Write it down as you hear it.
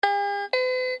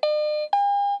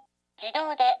自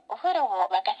動でお風呂を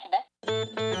沸かします。お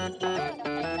風呂の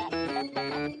際は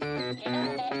自動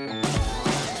で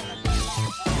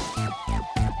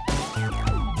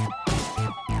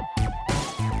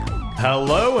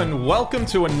Hello and welcome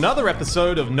to another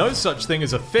episode of No Such Thing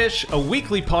as a Fish, a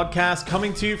weekly podcast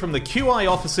coming to you from the QI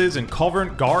offices in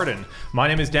Covent Garden. My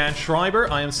name is Dan Schreiber.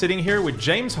 I am sitting here with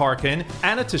James Harkin,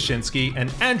 Anna Toshinsky,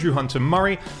 and Andrew Hunter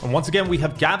Murray. And once again, we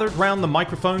have gathered round the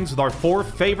microphones with our 4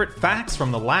 favorite facts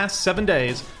from the last 7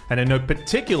 days. And in no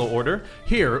particular order,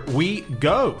 here we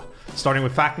go. Starting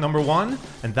with fact number 1,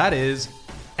 and that is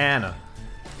Anna.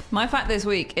 My fact this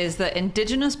week is that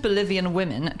indigenous Bolivian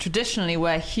women traditionally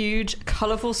wear huge,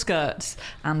 colourful skirts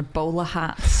and bowler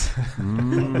hats.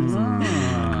 And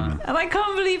I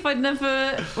can't believe I'd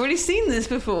never really seen this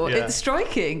before. Yeah. It's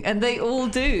striking, and they all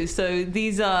do. So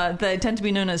they tend to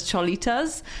be known as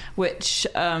cholitas, which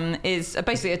is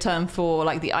basically a term for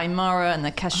like the Aymara and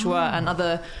the Quechua and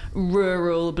other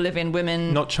rural Bolivian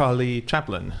women. Not Charlie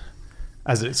Chaplin,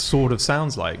 as it sort of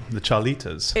sounds like, the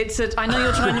Charlitas. I know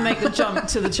you're trying to make the jump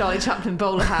to the Charlie Chaplin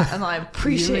bowler hat, and I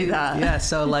appreciate that. Yeah,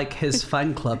 so like his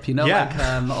fan club, you know, Yeah.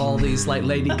 like all these like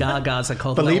Lady Gagas are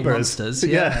called Beliebers. Little Monsters.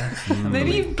 Yeah.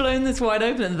 Maybe you've blown this wide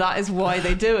open and that is why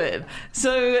they do it.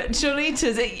 So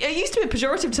cholitas, it used to be a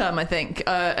pejorative term, I think,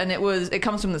 and it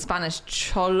comes from the Spanish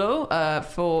cholo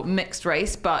for mixed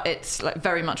race, but it's like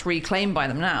very much reclaimed by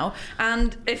them now.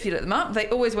 And if you look them up, they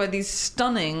always wear these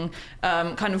stunning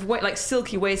kind of like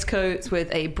silky waistcoats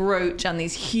with a brooch and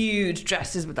these huge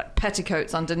dresses with like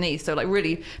petticoats underneath, so like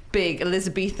really big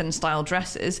Elizabethan style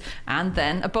dresses, and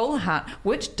then a bowler hat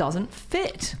which doesn't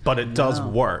fit. But it does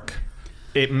work.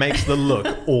 It makes the look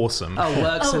awesome. Oh,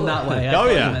 works in that way.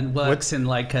 And works in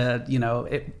like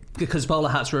because bowler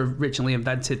hats were originally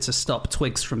invented to stop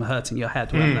twigs from hurting your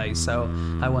head, weren't they? So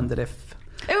I wondered if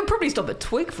It would probably stop a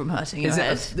twig from hurting your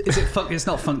head. It's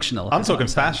not functional. I'm talking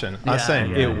fashion. I'm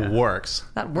saying it works.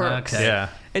 That works. Okay. Yeah.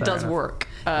 It does enough. work.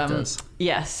 It does.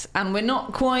 Yes, and we're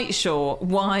not quite sure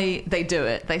why they do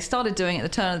it. They started doing it at the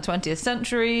turn of the 20th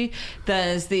century.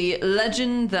 There's the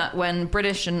legend that when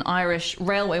British and Irish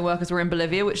railway workers were in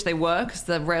Bolivia, which they were because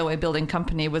the railway building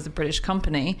company was a British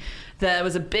company, there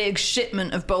was a big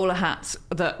shipment of bowler hats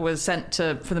that was sent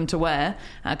for them to wear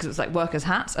because it was like workers'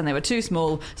 hats and they were too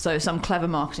small, so some clever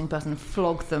marketing person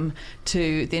flogged them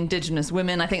to the indigenous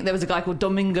women. I think there was a guy called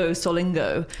Domingo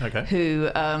Solingo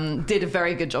who did a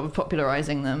very good job of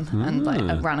popularising them and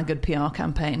ran a good PR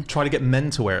campaign. Try to get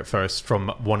men to wear it first from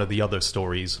one of the other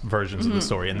versions of the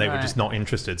story, and they were just not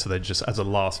interested, so they just, as a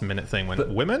last minute thing, went,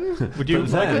 women? Would you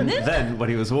like it? Then, when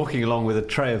he was walking along with a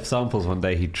tray of samples one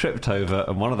day, he tripped over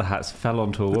and one of the hats fell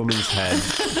onto a woman's head,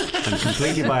 and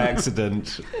completely by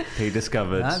accident, he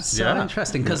discovered. That's so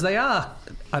interesting, because they are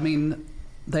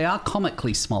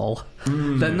comically small.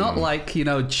 They're not like,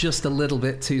 just a little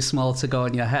bit too small to go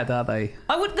on your head, are they?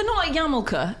 They're not like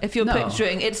yarmulke, if you're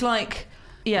picturing. It's like,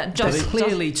 they're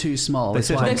clearly too small. They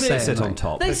sit on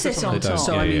top. They sit on top.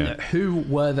 So, who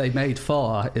were they made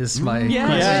for is my question.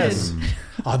 Yes.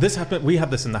 This happened. We have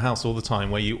this in the house all the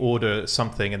time, where you order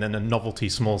something and then a novelty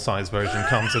small size version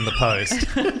comes in the post.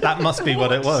 That must be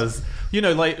what it was.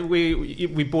 Like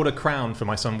we bought a crown for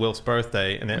my son Wilf's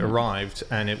birthday, and it arrived,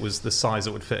 and it was the size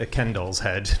that would fit a Ken doll's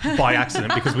head by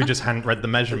accident because we just hadn't read the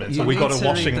measurements. So we got a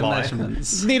washing line.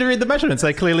 Need to read the measurements.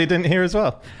 They clearly didn't hear as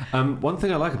well. One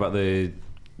thing I like about the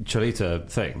Cholita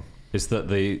thing is that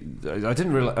I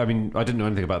didn't know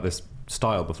anything about this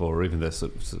style before, or even this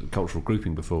cultural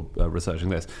grouping before researching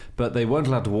this, but they weren't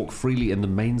allowed to walk freely in the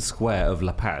main square of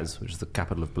La Paz, which is the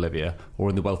capital of Bolivia, or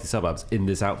in the wealthy suburbs in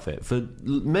this outfit for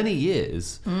many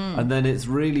years. And then it's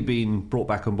really been brought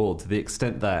back on board to the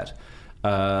extent that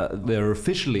they're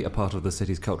officially a part of the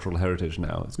city's cultural heritage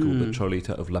now. It's called the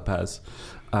Cholita of La Paz.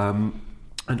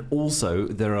 And also,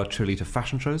 there are Cholita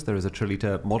fashion shows. There is a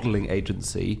Cholita modelling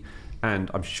agency. And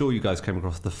I'm sure you guys came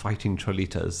across the Fighting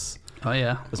Cholitas. Oh,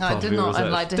 yeah. I did not. I'd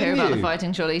like to hear about the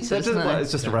Fighting Cholitas.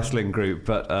 It's just a wrestling group,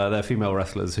 but they're female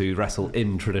wrestlers who wrestle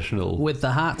in traditional... With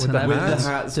the hats. With the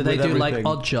hats. Do they do like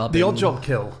Odd Job? The Odd Job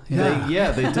kill.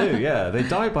 Yeah, they do, yeah. They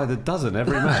die by the dozen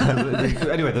every match.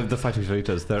 Anyway, the Fighting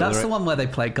Cholitas. That's the one where they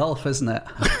play golf, isn't it?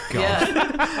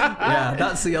 Yeah,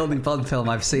 that's the only Bond film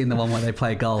I've seen, the one where they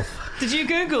play golf. Did you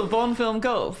Google Bond film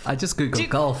golf? I just Googled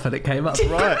golf and it came up.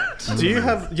 Right. Do you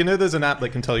have... there's an app that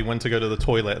can tell you when to go to the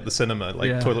toilet at the cinema,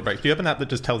 like toilet breaks. Do you have an app that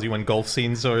just tells you when golf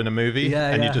scenes are in a movie,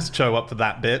 and you just show up for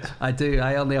that bit? I do.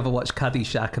 I only ever watch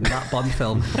Caddyshack and that Bond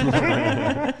film.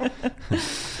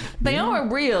 They are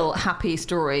a real happy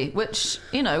story, which,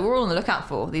 you know, we're all on the lookout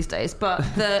for these days. But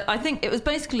I think it was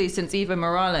basically since Evo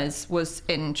Morales was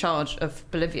in charge of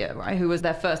Bolivia, right, who was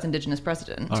their first indigenous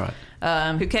president,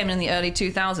 who came in the early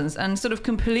 2000s and sort of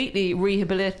completely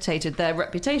rehabilitated their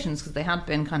reputations because they had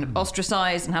been kind of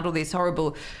ostracized and had all these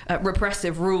horrible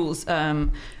repressive rules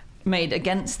made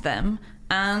against them.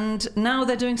 And now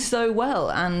they're doing so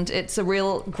well, and it's a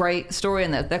real great story,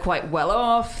 and they're quite well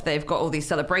off. They've got all these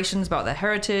celebrations about their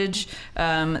heritage.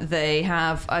 I think they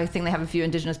have a few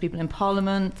indigenous people in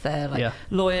parliament. They're like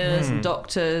lawyers and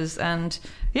doctors, and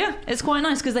yeah, it's quite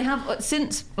nice because they have,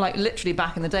 since like literally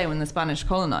back in the day when the Spanish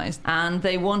colonized, and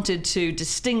they wanted to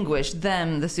distinguish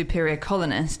them, the superior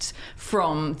colonists,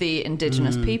 from the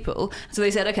indigenous people. So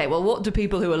they said, okay, well, what do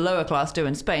people who are lower class do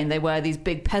in Spain? They wear these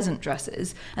big peasant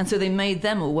dresses, and so they made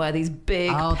them all wear these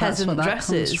big peasant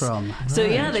dresses. From. So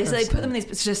they put them in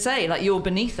these to say like, you're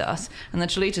beneath us, and the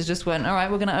Cholitas just went, all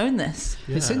right, we're going to own this.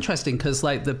 It's interesting because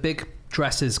like the big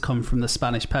dresses come from the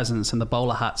Spanish peasants and the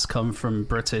bowler hats come from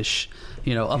British,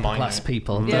 upper class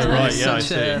people. Yeah, right.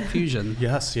 Such a fusion.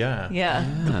 Yes, yeah.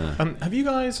 Have you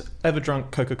guys ever drunk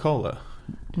Coca-Cola?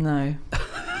 No.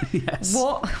 Yes.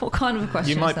 What kind of a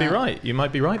question? You might is be that? right. You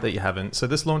might be right that you haven't. So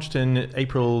this launched in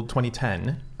April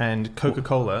 2010, and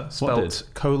Coca-Cola, spelled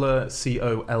Cola,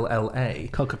 Colla.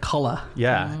 Coca-Cola.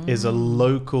 Yeah, is a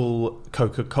local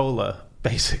Coca-Cola,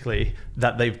 basically,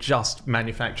 that they've just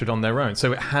manufactured on their own.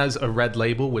 So it has a red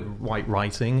label with white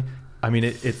writing. I mean,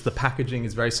 it's the packaging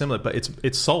is very similar, but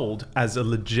it's sold as a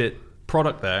legit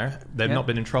product there. They've not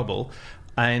been in trouble.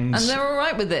 And they're all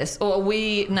right with this, or are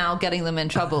we now getting them in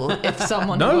trouble if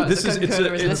someone who works at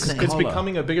Coca-Cola is listening? It's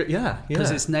becoming a bigger,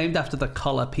 because it's named after the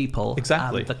Colla people,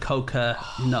 exactly, and the coca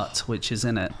nut which is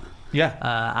in it.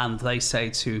 And they say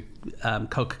to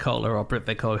Coca-Cola or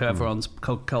Britvic or whoever owns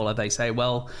Coca-Cola, they say,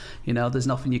 well, there's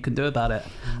nothing you can do about it.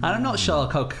 And I'm not sure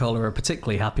Coca-Cola are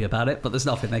particularly happy about it, but there's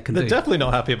nothing they can do. They're definitely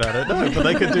not happy about it, no, but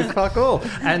they can do fuck all.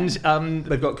 And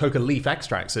they've got coca leaf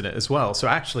extracts in it as well. So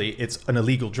actually, it's an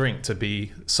illegal drink to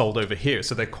be sold over here.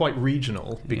 So they're quite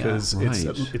regional because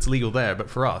it's legal there. But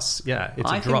for us, it's a drug.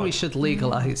 I think we should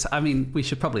legalize. I mean, we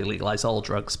should probably legalize all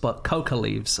drugs, but coca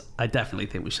leaves, I definitely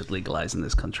think we should legalize in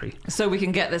this country. So we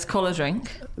can get this cola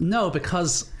drink? No,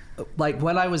 because like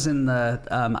when I was in the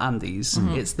Andes,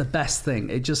 it's the best thing.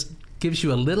 It just gives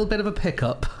you a little bit of a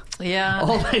pickup. Yeah.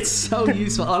 Oh, it's so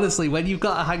useful. Honestly, when you've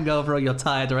got a hangover or you're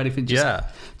tired or anything, just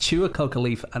chew a coca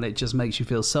leaf and it just makes you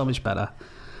feel so much better.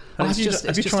 And it's just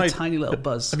a tiny little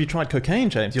buzz. Have you tried cocaine,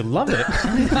 James? You'll love it.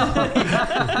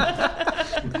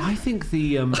 I think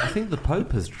the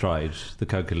Pope has tried the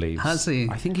coca leaves. Has he?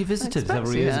 I think he visited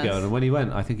several years ago, and when he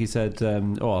went, I think he said,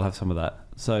 I'll have some of that.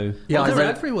 So they're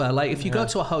everywhere. Like if you go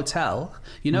to a hotel,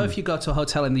 if you go to a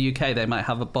hotel in the UK, they might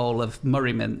have a bowl of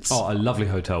Murray mints. Oh, a lovely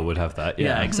hotel would have that.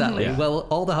 Yeah, exactly. Yeah. Well,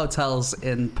 all the hotels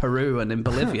in Peru and in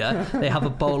Bolivia, they have a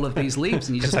bowl of these leaves,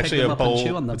 and you just pick them up and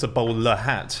chew on them. It's a bowler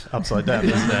hat upside down,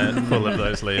 isn't it? Full of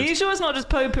those leaves. Are you sure it's not just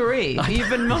potpourri? You've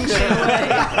been munching away.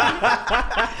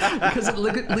 Because it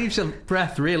leaves your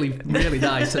breath really, really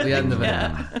nice at the end of it.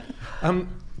 Yeah.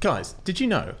 Guys, did you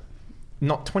know?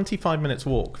 Not 25 minutes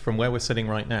walk from where we're sitting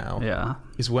right now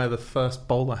is where the first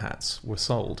bowler hats were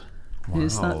sold. Wow.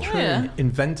 Is that true? Yeah.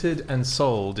 Invented and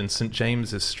sold in St.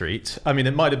 James's Street. I mean,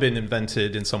 it might have been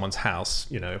invented in someone's house,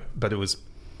 but it was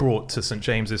brought to St.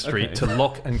 James's Street to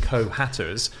Lock & Co.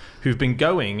 hatters who've been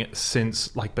going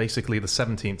since like basically the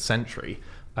 17th century.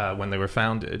 When they were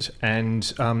founded, and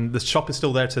the shop is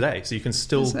still there today, so you can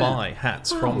still buy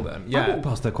hats from them. I walk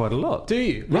past there quite a lot. Do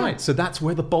you? Yeah. Right, so that's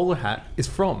where the bowler hat is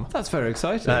from. That's very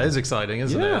exciting. That is exciting,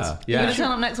 isn't it? Yeah. You're going to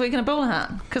turn up next week in a bowler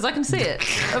hat? Because I can see it,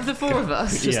 of the four of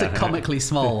us. Just a comically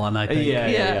small one, I think.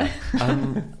 Yeah.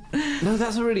 No,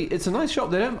 it's a nice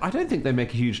shop. I don't think they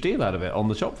make a huge deal out of it on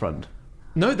the shop front.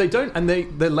 No, they don't, and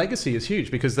their legacy is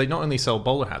huge because they not only sell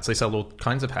bowler hats, they sell all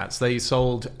kinds of hats. They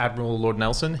sold Admiral Lord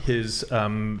Nelson his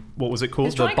what was it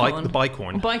called? The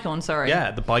bicorn. Bicorn, sorry.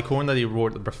 Yeah, the bicorn that he wore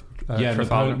at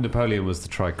the Napoleon was the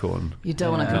tricorn. You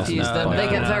don't want to confuse them. They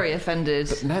get very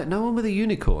offended. But no one with a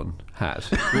unicorn hat,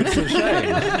 which is a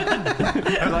shame.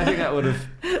 And I think that would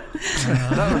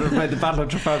have made the Battle of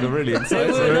Trafalgar really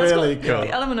exciting. Really cool.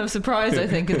 The element of surprise, I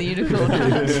think, in the unicorn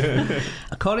hat.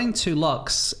 According to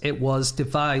Lux, it was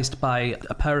devised by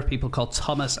a pair of people called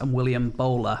Thomas and William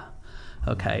Bowler.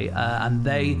 And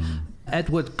they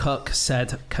Edward Cook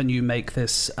said, can you make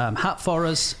this hat for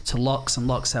us, to Locks, and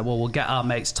Locks said, well, we'll get our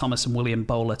mates Thomas and William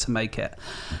Bowler to make it.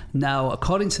 Now,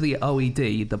 according to the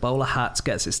OED, the bowler hat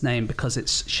gets its name because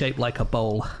it's shaped like a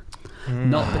bowl.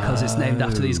 Not because it's named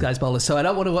after these guys' bowlers. So I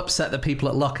don't want to upset the people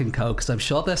at Lock & Co, because I'm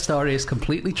sure their story is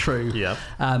completely true. Yeah.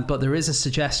 But there is a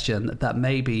suggestion that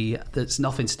maybe that's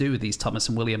nothing to do with these Thomas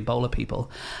and William Bowler people.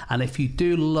 And if you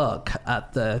do look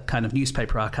at the kind of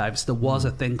newspaper archives, there was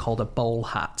a thing called a bowl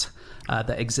hat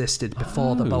that existed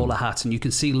before the bowler hat, and you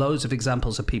can see loads of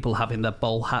examples of people having their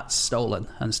bowl hats stolen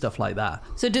and stuff like that.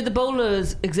 So did the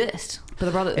bowlers exist for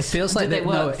the brothers? It feels like Did they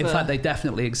no. In fact, they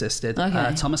definitely existed.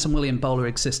 Okay. Thomas and William Bowler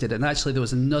existed, and actually there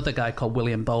was another guy called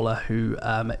William Bowler who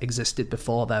existed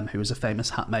before them, who was a famous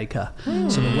hat maker.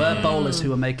 So there were bowlers who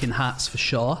were making hats for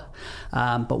sure,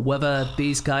 but whether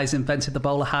these guys invented the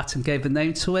bowler hat and gave the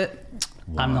name to it,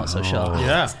 I'm not so sure.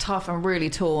 Yeah. It's tough. I'm really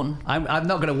torn. I'm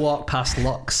not going to walk past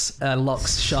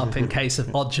Locks shop in case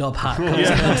of odd job hat comes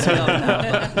across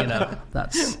me now, but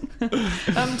that's.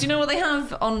 Do you know what they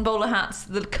have on bowler hats?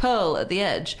 The curl at the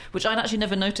edge, which I'd actually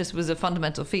never noticed was a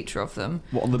fundamental feature of them.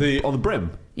 What, on the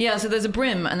brim? Yeah, so there's a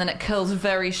brim, and then it curls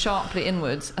very sharply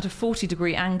inwards at a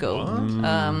 40-degree angle,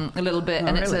 a little bit,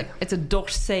 and really? it's a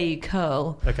D'Orsay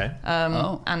curl. Okay.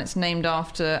 And it's named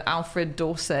after Alfred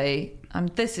d'Orsay.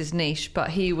 This is niche, but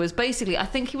he was basically, I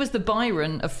think he was the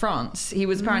Byron of France. He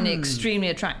was apparently extremely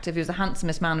attractive. He was the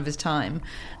handsomest man of his time,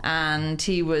 and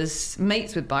he was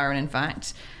mates with Byron, in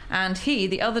fact. And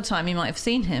the other time you might have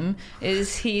seen him,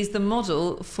 is he's the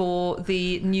model for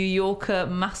the New Yorker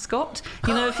mascot.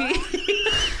 You know, if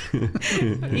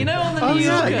you know, on the New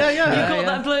Yorker, you've got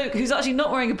that bloke who's actually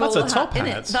not wearing a bowler hat in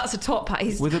it. That's a top hat.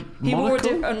 He wore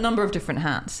a number of different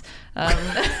hats.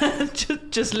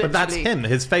 Just literally. But that's him.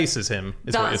 His face is him,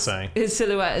 is what you're saying. His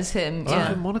silhouette is him.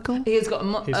 A monocle? He has got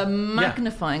a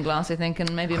magnifying glass, I think,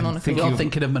 and maybe a monocle. You're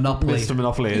thinking of Monopoly. Mr.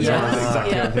 Monopoly is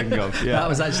exactly what I'm thinking of. Yeah. That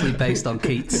was actually based on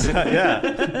Keats.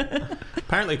 Yeah.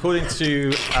 Apparently, according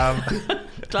to...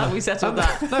 Glad we settled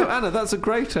that. No, Anna, that's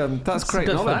great knowledge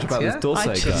fact, about this D'Orsay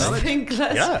I just guy. think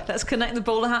let's connect the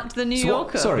bowler hat to the New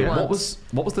Yorker. Sorry, once.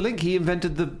 what was the link? He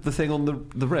invented the thing on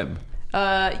the rim.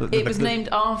 It was named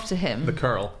after him. The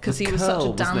curl. Because he was such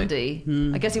a dandy.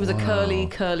 I guess he was a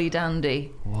curly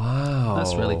dandy. Wow.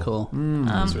 That's really cool.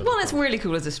 Well, it's really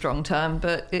cool as a strong term,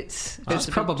 but it's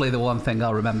probably the one thing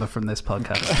I'll remember from this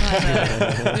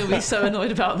podcast. You'll be so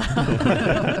annoyed about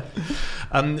that.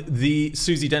 The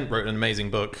Susie Dent wrote an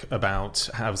amazing book about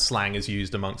how slang is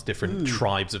used amongst different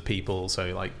tribes of people,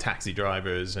 so like taxi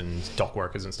drivers and dock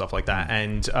workers and stuff like that.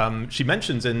 And she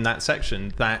mentions in that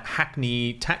section that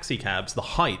Hackney taxi cabs, the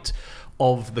height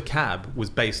of the cab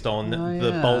was based on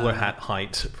the bowler hat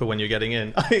height for when you're getting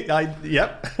in.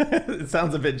 Yep. It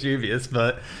sounds a bit dubious,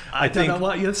 but I don't know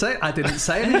what you'd say. I didn't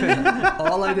say anything.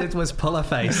 All I did was pull a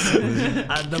face,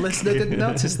 and the listener didn't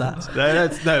notice that.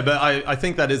 But I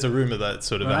think that is a rumor that's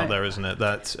sort of out there, isn't it?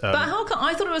 That. But how come?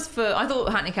 I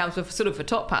thought Hackney cabs were sort of for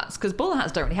top hats, because bowler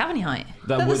hats don't really have any height.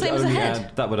 They're the same as a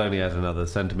head. That would only add another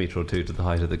centimetre or two to the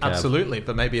height of the cab. Absolutely,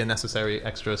 but maybe a necessary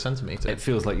extra centimetre. It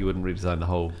feels like you wouldn't redesign the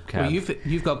whole cab. Well,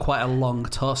 you've got quite a long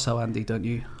torso, Andy, don't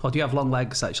you? Or do you have long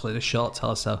legs, actually, and a short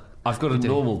torso? I've got a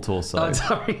normal torso. Oh,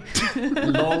 sorry.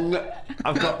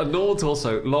 I've got a normal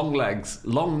torso, long legs,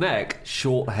 long neck,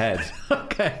 short head.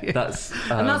 Okay.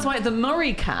 And that's why the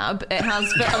Murray cab, it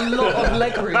has a lot of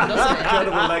legroom, doesn't it?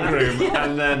 Incredible legroom,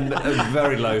 and then a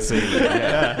very low ceiling.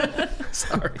 Yeah.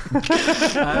 Sorry.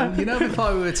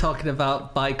 Before we were talking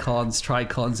about bicorns,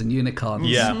 tricorns, and unicorns.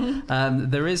 Yeah.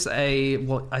 There is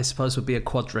what I suppose would be a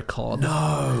quadricorn.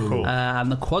 No. Cool.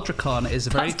 And the quadricorn is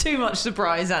a very... That's too much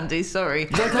surprise, Andy. Sorry.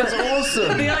 That's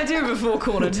awesome. The idea of a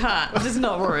four-cornered hat, I'm just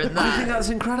not warrant that. I think that's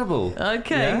incredible.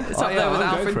 Okay. It's up there with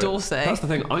Alfred D'Orsay. That's the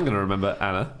thing I'm going to remember,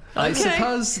 Anna. I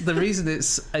suppose the reason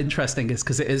it's interesting is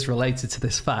because it is related to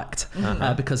this fact,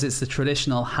 because it's the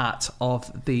traditional hat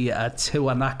of the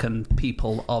Tiwanakan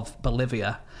people of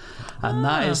Bolivia. And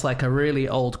that is like a really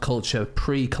old culture,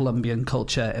 pre-Columbian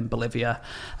culture in Bolivia.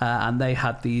 And they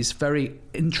had these very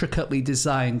intricately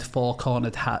designed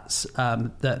four-cornered hats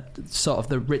that sort of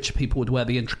the rich people would wear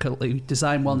the intricately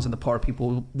designed ones and the poor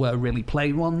people wear really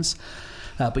plain ones.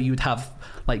 But you would have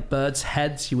like birds'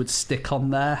 heads you would stick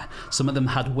on there. Some of them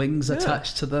had wings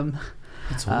attached to them.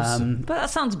 That's awesome. But that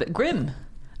sounds a bit grim.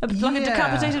 Like a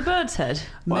decapitated bird's head.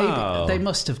 Wow. Maybe they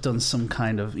must have done some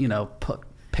kind of,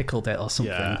 pickled it or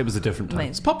something. Yeah. It was a different time.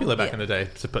 It's popular back in the day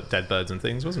to put dead birds and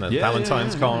things, wasn't it?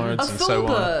 Valentine's cards A and full so on.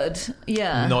 bird,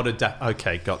 yeah. Not a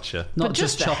okay, gotcha. Not But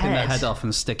just just the chopping their head. head off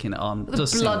and sticking it on. The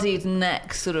bloodied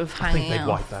neck sort of hanging I think they'd out.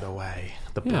 wipe that away.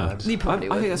 The Yeah. blood. You probably I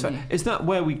think would, that's fair. wouldn't Is that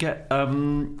where we get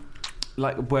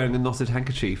like wearing a knotted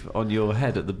handkerchief on your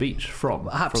head at the beach from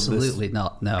Absolutely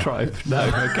not. No. Tribe? No.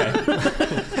 Okay.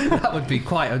 That would be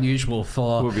quite unusual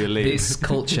for Would be a lead. this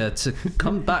culture to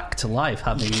come back to life,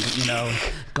 having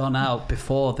gone out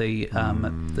before the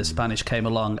Spanish came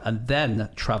along and then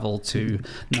travelled to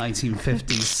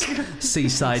 1950s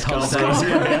seaside holidays.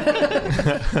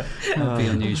 That would be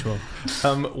unusual.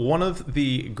 One of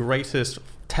the greatest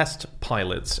test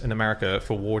pilots in America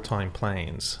for wartime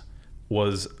planes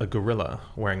was a gorilla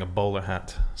wearing a bowler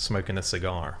hat, smoking a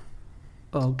cigar.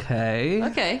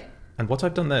 Okay. And what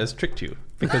I've done there is tricked you,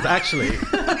 because actually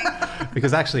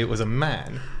it was a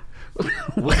man.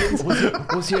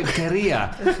 Was you a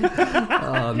guerrilla?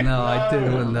 Oh no, I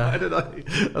didn't wonder. Why did I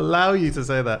allow you to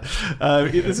say that?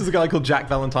 This is a guy called Jack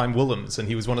Valentine Willems, and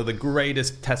he was one of the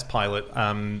greatest test pilots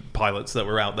that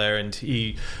were out there. And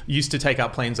he used to take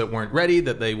out planes that weren't ready,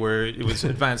 it was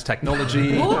advanced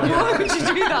technology. Why would you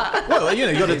do that? Well, you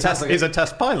got to test. He's a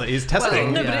test pilot. He's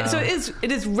testing. Well, no, but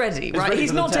it is ready, right? ready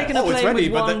He's for the not test. taking a plane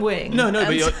with one wing.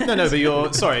 But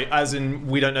you're sorry. As in,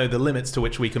 we don't know the limits to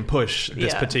which we can push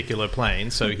this particular plane.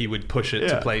 So he would push it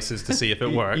to places to see if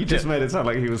it worked. You just made it sound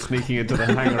like he was sneaking into the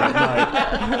hangar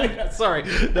at night. Sorry,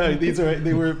 no,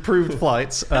 they were approved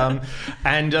flights.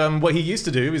 And what he used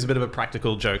to do, he was a bit of a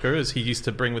practical joker, is he used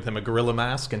to bring with him a gorilla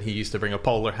mask, and he used to bring a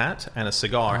bowler hat and a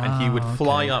cigar, and he would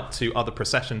fly up to other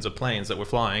processions of planes that were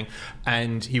flying,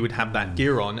 and he would have that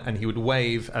gear on, and he would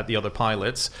wave at the other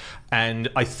pilots. And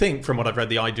I think, from what I've read,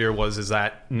 the idea is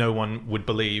that no one would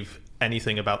believe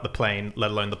anything about the plane, let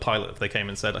alone the pilot, if they came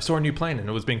and said, I saw a new plane and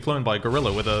it was being flown by a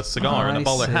gorilla with a cigar and a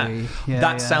bowler hat.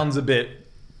 That sounds a bit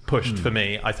pushed for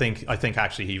me. I think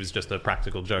actually he was just a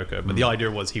practical joker, but the idea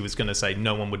was he was going to say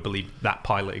no one would believe that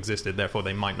pilot existed, therefore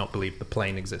they might not believe the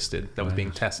plane existed that was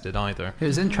being tested either. It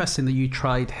was interesting that you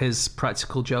tried his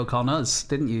practical joke on us,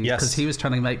 didn't you? Yes. Because he was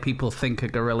trying to make people think a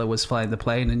gorilla was flying the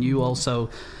plane, and you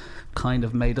also kind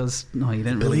of made us. No, you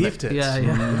didn't believed it.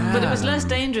 Yeah. But it was less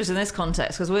dangerous in this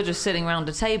context because we're just sitting around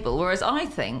a table. Whereas I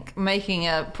think making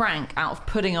a prank out of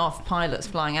putting off pilots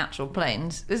flying actual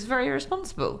planes is very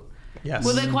irresponsible. Yes.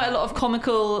 Were there quite a lot of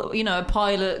comical, a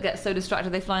pilot gets so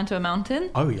distracted they fly into a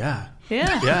mountain? Oh, yeah.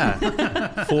 Yeah.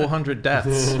 Yeah. 400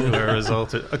 deaths were a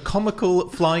result of a comical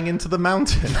flying into the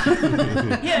mountain.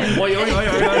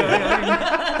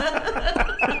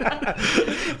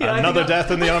 Another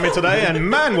death in the army today, and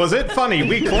man, was it funny.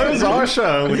 We close our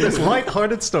show with this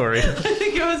light-hearted story. I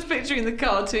think I was picturing the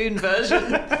cartoon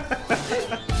version.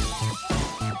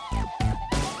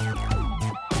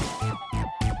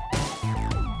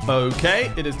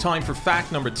 Okay, it is time for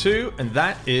fact number 2, and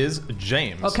that is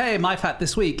James. Okay, my fact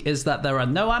this week is that there are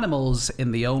no animals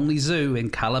in the only zoo in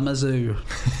Kalamazoo.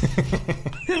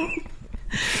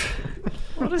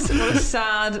 What a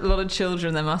sad lot of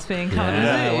children there must be in Kalamazoo.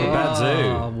 Yeah, what about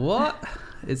zoo? What?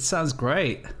 It sounds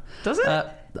great. Does it?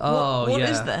 What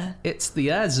is there? It's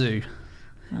the Air Zoo.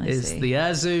 It's the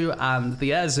Air Zoo, and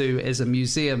the Air Zoo is a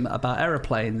museum about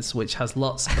aeroplanes, which has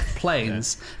lots of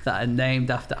planes that are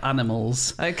named after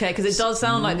animals. Okay, because it does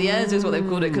sound like the Air Zoo is what they've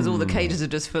called it, because all the cages are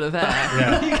just full of air.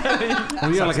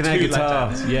 Well, you're like an air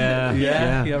guitar.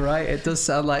 Yeah, you're right. It does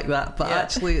sound like that, but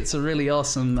actually, it's a really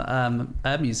awesome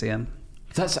air museum.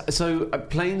 That's so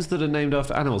planes that are named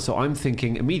after animals. So I'm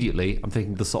thinking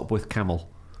the Sopwith camel.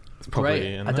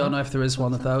 Great. I don't know if there is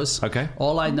one of those. Okay.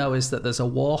 All I know is that there's a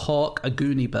warhawk, a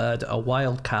goonie bird, a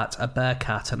wildcat, a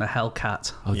bearcat, and a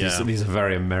hellcat. Oh, these are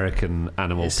very American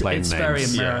animal plane names. It's very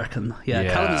American.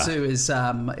 Yeah. Kalamazoo is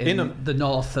in the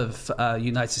north of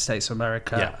United States of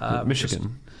America. Yeah.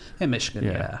 Michigan. In Michigan,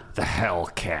 yeah. The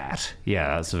Hellcat.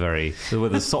 Yeah, that's the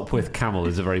Sopwith camel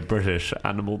is a very British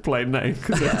animal plane name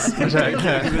because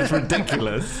it's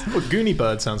ridiculous. Well, Goonie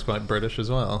Bird sounds quite British as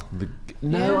well.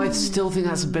 I still think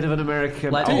that's a bit of an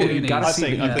American. Like you gotta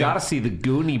see the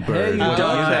Goonie Bird. It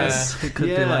could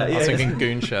be like I was thinking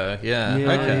Goon Show. Yeah.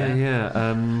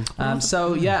 And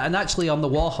actually on the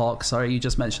Warhawk, sorry, you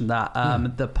just mentioned that.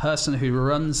 The person who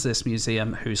runs this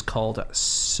museum, who's called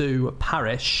Sue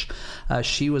Parrish,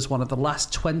 she was one of the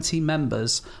last 20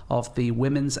 members of the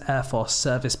Women's Air Force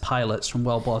service pilots from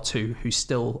World War II who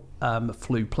still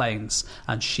flew planes,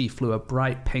 and she flew a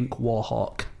bright pink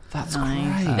Warhawk. That's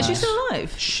great. Is she still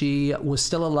alive? She was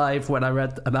still alive when I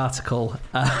read an article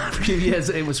a few years.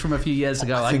 It was from a few years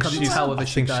ago. I couldn't tell whether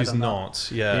she died or not.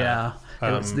 Yeah.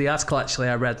 The article actually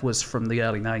I read was from the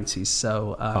early 90s,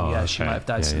 so she might have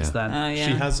died since then.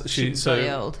 She's very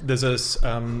old. There's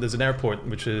an airport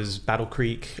which is Battle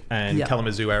Creek and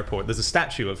Kalamazoo Airport. There's a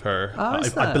statue of her.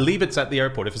 I believe it's at the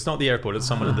airport. If it's not the airport, it's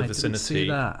someone in the vicinity.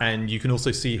 And you can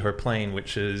also see her plane,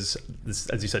 which is,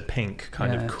 as you said, pink,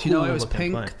 kind of cool. Do you know it was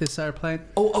pink, plane. this airplane?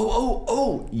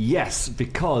 Oh, yes,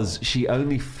 because she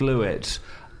only flew it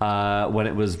when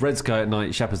it was red sky at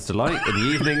night, shepherd's delight in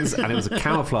the evenings, and it was a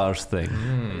camouflage thing.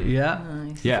 Yeah.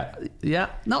 Nice. Yeah,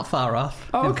 not far off.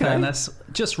 Oh, in okay. fairness,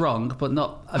 just wrong, but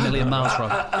not a million miles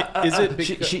wrong. Is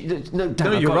it? No,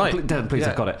 Dan, you're right. Dan, please,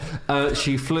 I've got it.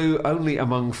 She flew only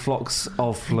among flocks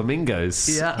of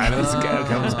flamingos. Yeah, and it was a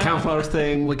camouflage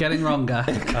thing. We're getting wronger.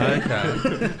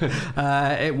 Okay.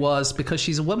 It was because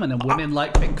she's a woman, and women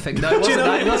like pink things. No,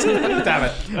 it wasn't. Damn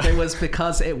it! It was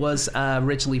because it was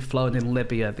originally flown in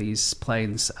Libya. These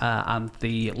planes and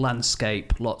the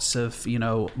landscape, lots of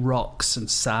rocks and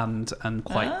sand and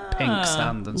quite pink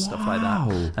sand and stuff like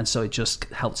that, and so it just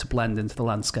helped to blend into the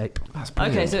landscape.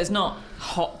 Okay, so it's not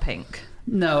hot pink.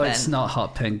 No, then. It's not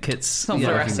hot pink. It's not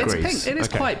fluorescent. It's pink. It is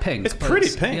quite pink. It's pretty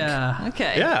pink. Yeah.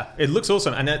 Okay. Yeah, it looks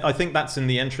awesome, and I think that's in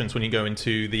the entrance when you go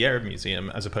into the Air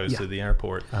Museum as opposed to the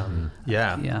airport.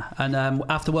 Yeah, and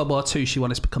after World War II, she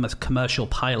wanted to become a commercial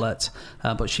pilot,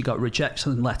 but she got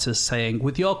rejection letters saying,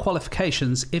 "With your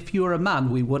qualifications, if you were a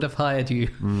man, we would have hired you."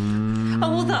 Oh,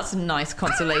 well, that's a nice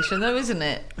consolation, though, isn't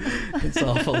it? It's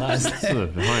awful. It's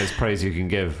the highest praise you can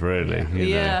give, really.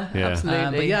 Yeah,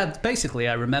 absolutely. But basically,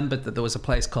 I remembered that there was a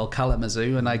place called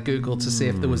Kalamazoo, and I googled to see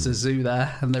if there was a zoo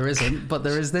there, and there isn't, but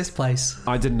there is this place.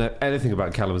 I didn't know anything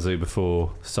about Kalamazoo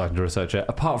before starting to research it,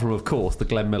 apart from, of course, the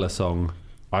Glenn Miller song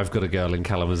 "I've Got a Girl in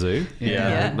Kalamazoo,"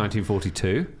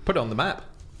 1942. Put it on the map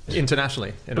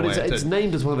internationally. It's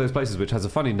named as one of those places which has a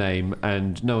funny name,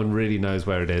 and no one really knows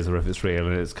where it is or if it's real,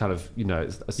 and it's kind of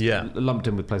it's lumped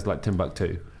in with places like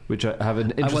Timbuktu, which have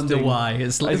an interesting... I wonder why.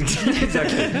 It's like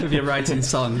exactly if you're writing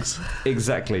songs.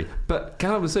 Exactly. But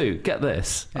Kalamazoo, get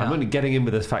this. Yeah. I'm only getting in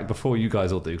with this fact before you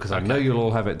guys all do, because I know you'll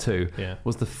all have it too. Yeah.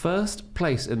 Was the first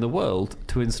place in the world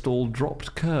to install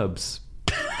dropped curbs.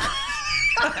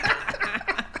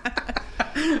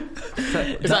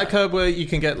 Is that a curb where you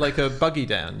can get like a buggy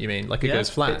down? You mean like it goes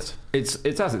flat? It's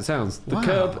as it sounds. The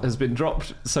curb has been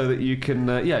dropped so that you can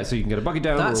so you can get a buggy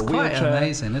down That's or a wheelchair. That's quite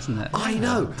amazing, isn't it? I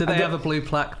know. Do they have a blue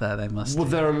plaque there? They must. Well,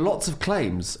 there are lots of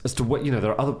claims as to what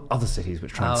there are other cities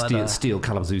which try and steal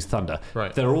Kalamazoo's thunder.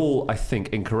 Right. They're all, I think,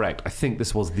 incorrect. I think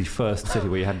this was the first city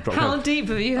where you had dropped. How deep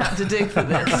have you had to dig for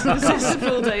this? Was this a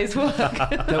full day's work?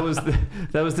 There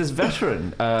was this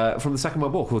veteran from the Second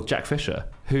World War called Jack Fisher,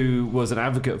 who was an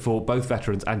advocate for both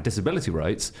veterans and disability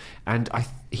rights, and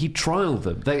he trialled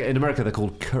them. In America, they're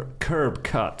called curb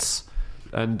cuts,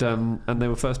 and they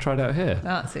were first tried out here.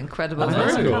 That's incredible.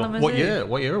 Very cool. What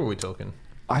year are we talking?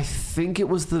 I think it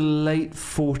was the late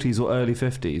 40s or early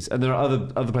 50s, and there are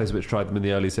other places which tried them in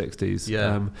the early 60s.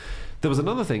 Yeah. There was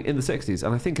another thing in the 60s,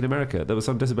 and I think in America there were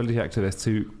some disability activists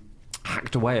who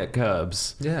hacked away at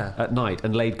curbs at night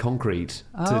and laid concrete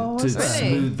to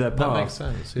smooth their path. That makes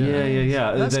sense.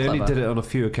 Yeah. That's they only clever. did it on a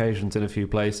few occasions in a few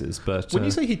places. But when you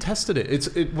say he tested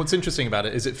it, what's interesting about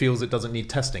it is it feels it doesn't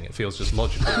need testing. It feels just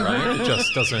logical, right? It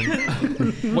just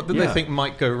doesn't. What did they think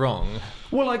might go wrong?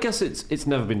 Well, I guess it's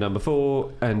never been done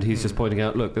before, and he's just pointing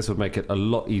out, look, this would make it a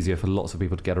lot easier for lots of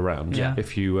people to get around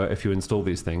if you install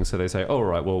these things. So they say, all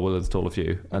right, well, we'll install a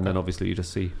few, and then obviously you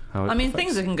just see how it affects.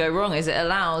 Things that can go wrong is it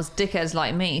allows dickheads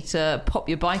like me to pop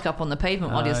your bike up on the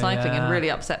pavement while you're cycling and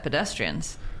really upset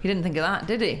pedestrians. He didn't think of that,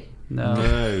 did he?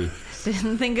 No.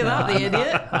 Didn't think of that, the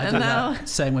idiot. And now...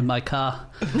 Same with my car.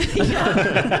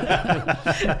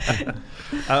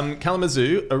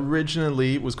 Kalamazoo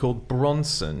originally was called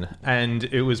Bronson, and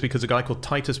it was because a guy called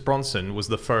Titus Bronson was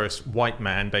the first white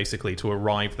man basically to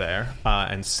arrive there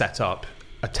and set up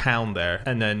a town there.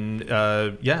 And then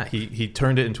he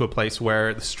turned it into a place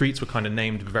where the streets were kind of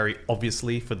named very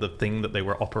obviously for the thing that they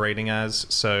were operating as.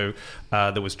 So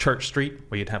there was Church Street,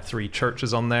 where you'd have 3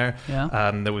 churches on there.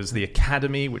 There was the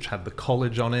Academy, which had the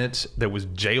college on it. There was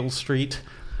Jail Street.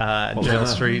 Jail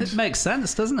Street. It makes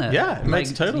sense, doesn't it? Yeah, it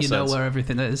makes total sense. You know where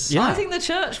everything is. Yeah. I think the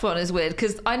church one is weird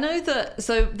because I know that.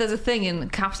 So there's a thing in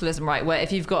capitalism, right, where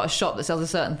if you've got a shop that sells a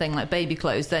certain thing like baby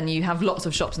clothes, then you have lots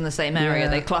of shops in the same area.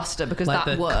 They cluster because like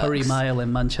that the works. Curry Mile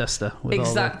in Manchester with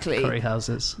all the curry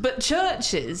houses. But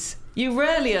churches, you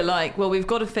rarely are like, well, we've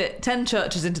got to fit 10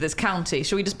 churches into this county.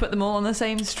 Shall we just put them all on the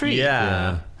same street?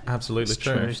 Yeah. Absolutely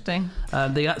true. Interesting.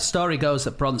 The story goes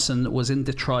that Bronson was in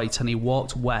Detroit and he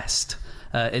walked west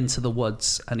into the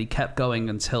woods, and he kept going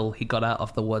until he got out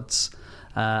of the woods,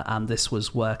 and this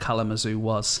was where Kalamazoo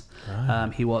was.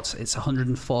 Right. It's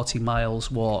 140 miles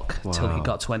walk till he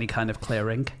got to any kind of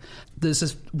clearing.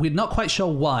 We're not quite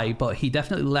sure why, but he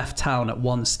definitely left town at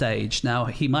one stage. Now,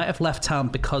 he might have left town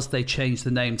because they changed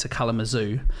the name to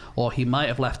Kalamazoo, or he might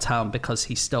have left town because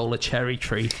he stole a cherry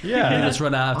tree and was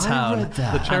run out of town. I read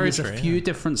that. The cherry tree, there's a few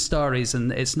different stories,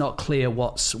 and it's not clear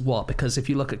what's what, because if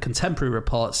you look at contemporary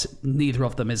reports, neither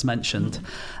of them is mentioned.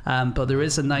 But there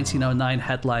is a 1909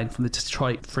 headline from the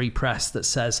Detroit Free Press that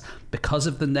says, because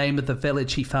of the name of the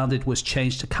village he founded was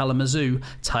changed to Kalamazoo,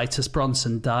 Titus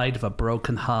Bronson died of a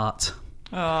broken heart.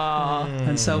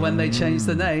 And so when they changed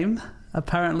the name,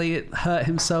 apparently it hurt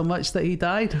him so much that he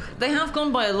died. They have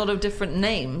gone by a lot of different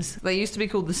names. They used to be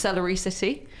called the Celery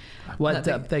City.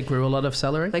 They grew a lot of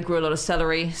celery? They grew a lot of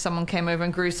celery. Someone came over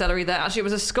and grew celery there. Actually, it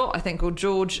was a Scot, I think, called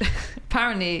George.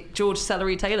 Apparently, George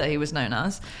Celery Taylor, he was known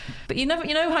as. But you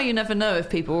know how you never know if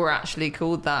people were actually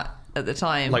called that at the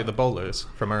time? Like the bowlers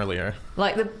from earlier.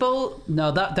 Like the bowl... No,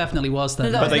 that definitely was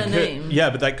their name.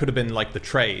 But that could have been like the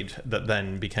trade that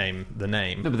then became the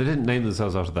name. No, but they didn't name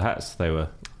themselves after the hats. They were...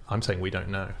 I'm saying we don't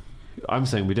know. I'm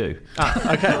saying we do.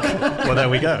 Okay. Well, there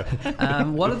we go.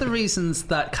 One of the reasons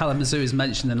that Kalamazoo is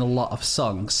mentioned in a lot of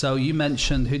songs. So you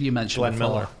mentioned, who do you mention Glenn before?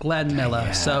 Miller. Glenn Miller.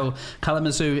 Yeah. So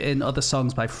Kalamazoo in other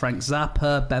songs by Frank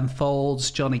Zappa, Ben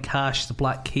Folds, Johnny Cash, the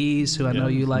Black Keys, who I know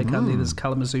you like, Andy. There's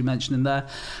Kalamazoo mentioned in there.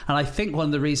 And I think one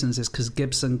of the reasons is because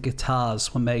Gibson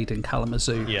guitars were made in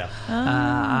Kalamazoo. Yeah.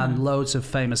 And loads of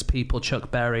famous people,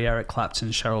 Chuck Berry, Eric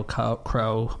Clapton, Sheryl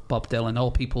Crow, Bob Dylan, all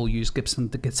people use Gibson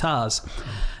guitars.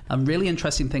 A really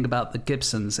interesting thing about the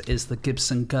Gibsons is the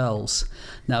Gibson Girls.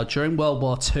 Now, during World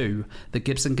War II, the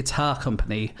Gibson Guitar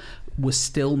Company was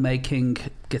still making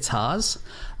guitars,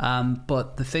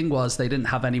 but the thing was they didn't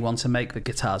have anyone to make the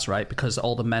guitars, right, because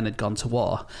all the men had gone to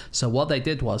war. So what they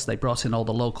did was they brought in all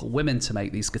the local women to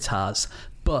make these guitars,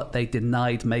 but they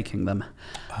denied making them.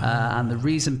 And the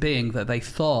reason being that they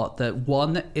thought that,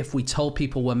 one, if we told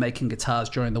people we're making guitars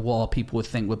during the war, people would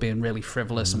think we're being really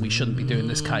frivolous and we shouldn't be doing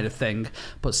this kind of thing.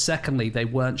 But secondly, they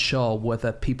weren't sure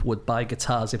whether people would buy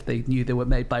guitars if they knew they were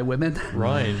made by women.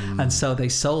 Right. And so they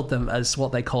sold them as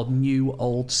what they called new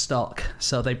old stock.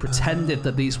 So they pretended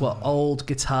that these were old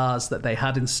guitars that they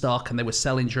had in stock and they were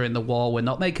selling during the war. We're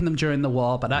not making them during the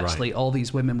war, but actually all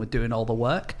these women were doing all the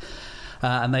work.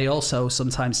 And they also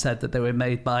sometimes said that they were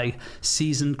made by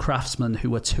seasoned craftsmen who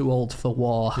were too old for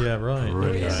war. Yeah, right.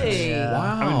 Really? Yeah.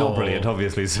 Wow. I mean, not brilliant,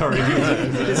 obviously. Sorry.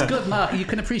 It's good. You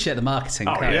can appreciate the marketing.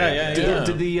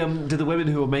 Did the women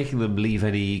who were making them leave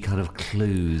any kind of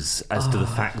clues as to the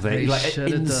fact that, like,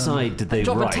 inside, did they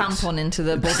drop write? a tampon into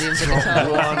the body of the guitar?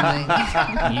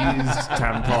 Used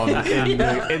tampon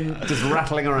in just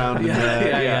rattling around.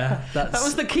 Yeah. That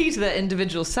was the key to their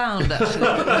individual sound, actually.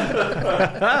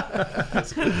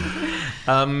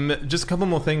 Just a couple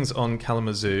more things on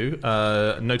Kalamazoo.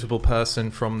 Notable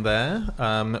person from there,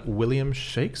 William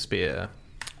Shakespeare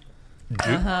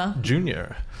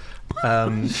Jr.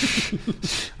 And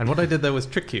what I did there was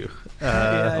trick you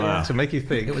to make you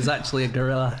think. It was actually a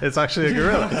gorilla. It's actually a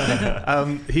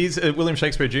gorilla. He's William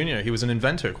Shakespeare Jr. He was an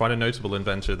inventor, quite a notable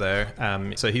inventor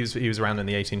there. So he was around in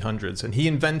the 1800s, and he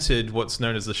invented what's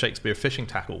known as the Shakespeare fishing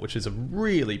tackle, which is a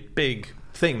really big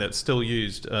thing that's still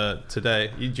used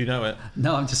today. Do you know it?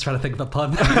 No, I'm just trying to think of a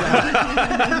pun. Me too.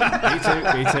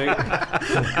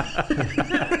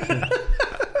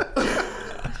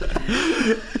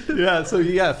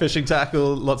 Fishing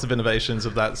tackle, lots of innovations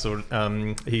of that sort.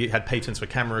 He had patents for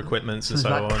camera equipment and so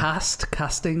on.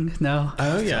 Casting? No.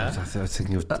 Oh yeah. I was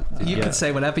thinking of, you can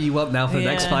say whatever you want now for the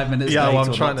next 5 minutes. Yeah, well,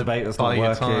 I'm trying to debate. That's buy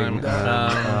not you working.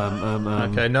 time.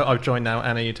 Okay, no, I've joined now.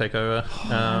 Anna, you take over.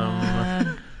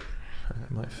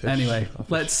 Anyway,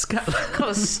 let's... God,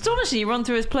 astonishing. You run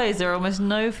through his plays, there are almost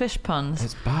no fish puns.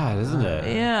 It's bad, isn't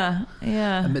it? Yeah.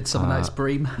 A Midsummer Night's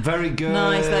Dream. Very good.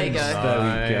 Nice, there you go.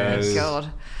 There we go. God.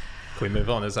 Can we move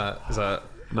on? Is that...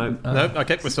 No. Nope,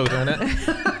 okay, we're still doing it.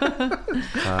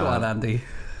 Go on, Andy.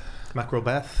 Mackerel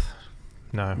Beth?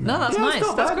 No. No, that's nice.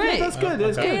 That's great. Yeah, that's good.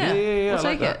 That's good. Yeah. We'll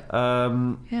take it.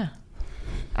 Yeah.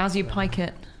 As you pike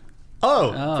it.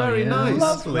 Oh, very nice.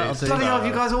 Lovely. Bloody hell,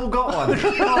 you guys all got one. Oh,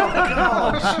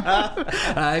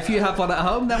 gosh. If you have one at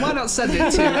home, then why not send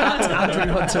it to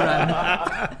Andrew Hunter M.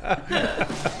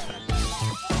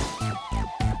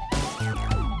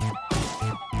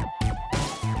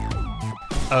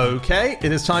 Okay,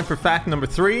 it is time for fact number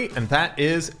 3, and that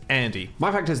is Andy.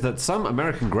 My fact is that some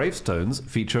American gravestones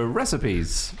feature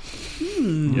recipes.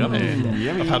 Yummy.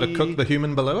 Of how to cook the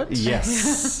human below it?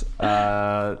 Yes.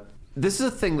 This is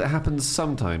a thing that happens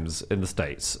sometimes in the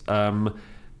States.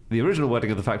 the original wording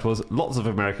of the fact was lots of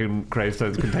American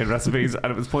gravestones contain recipes,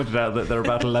 and it was pointed out that there are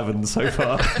about 11 so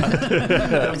far.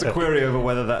 There was a query over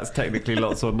whether that's technically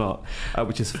lots or not,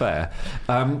 which is fair.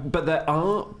 But there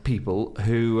are people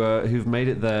who've made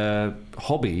it their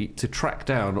hobby to track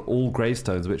down all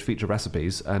gravestones which feature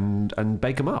recipes and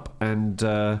bake them up. And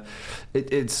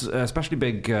it's especially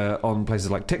big on places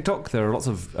like TikTok. There are lots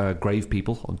of grave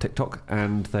people on TikTok,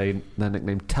 and they're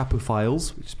nicknamed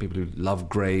tapophiles, which is people who love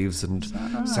graves and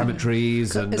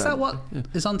cemeteries. And is that what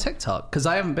is on TikTok? Because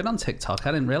I haven't been on TikTok.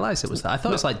 I didn't realise it was that. I thought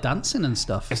it was like dancing and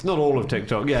stuff. It's not all of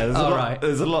TikTok. Yeah,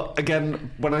 there's a lot.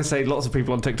 Again, when I say lots of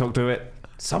people on TikTok do it,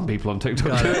 some people on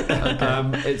TikTok do it.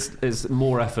 Okay. It's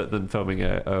more effort than filming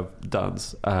a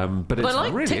dance, but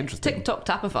it's really interesting. TikTok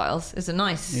tapophiles is a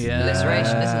nice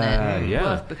alliteration, isn't it? Yeah,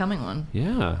 worth becoming one.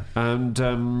 Yeah,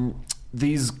 and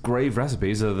these grave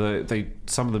recipes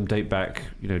some of them date back,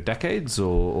 decades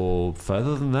or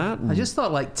further than that. I just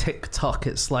thought like TikTok,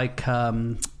 it's like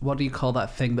what do you call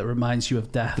that thing that reminds you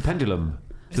of death? The pendulum.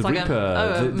 It's the like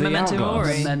Reaper, the Memento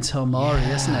Mori. Memento Mori,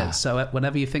 isn't it? So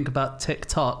whenever you think about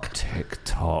TikTok,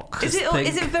 is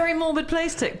it very morbid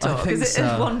place TikTok? Is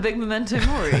it one big Memento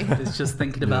Mori? It's just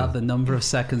thinking about the number of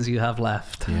seconds you have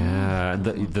left. Yeah, and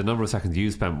the number of seconds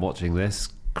you spent watching this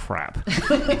crap.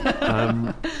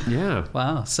 Yeah.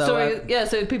 Wow. So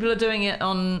people are doing it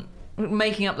on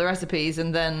making up the recipes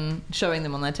and then showing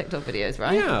them on their TikTok videos,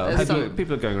 right? Yeah,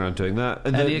 people are going around doing that.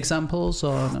 And any examples?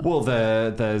 Or no? Well,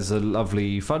 there's a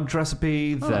lovely fudge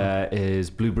recipe. There is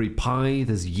blueberry pie.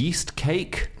 There's yeast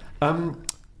cake.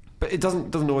 But it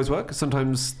doesn't always work.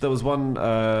 Sometimes there was one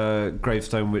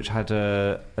gravestone which had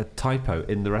a typo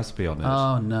in the recipe on it.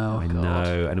 Oh no! I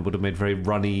know, and it would have made very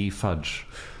runny fudge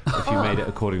if you made it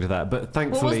according to that. But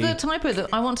thankfully, what was the typo?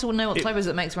 I want to know what typo is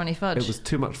that makes runny fudge. It was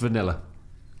too much vanilla.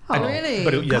 Oh, really?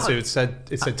 But so it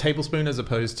said tablespoon as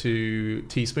opposed to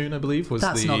teaspoon, I believe.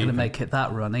 That's not going to make it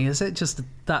that runny, is it? Just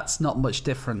that's not much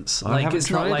difference. It's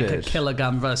not like a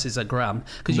kilogram versus a gram,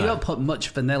 because you don't put much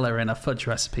vanilla in a fudge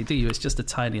recipe, do you? It's just a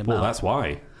tiny amount. Well, that's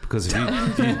why. Because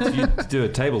if you do a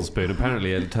tablespoon,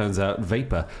 apparently it turns out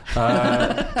vapor.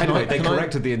 Anyway, they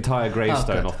corrected the entire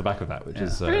gravestone off the back of that, which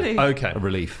is really? Okay. A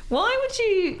relief. Why would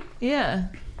you? Yeah,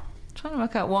 trying to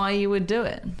work out why you would do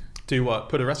it. Do what?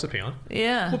 Put a recipe on?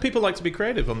 Yeah. Well, people like to be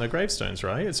creative on their gravestones,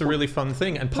 right? It's a really fun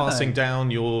thing, and passing down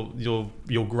your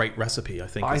great recipe, I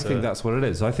think. I think that's what it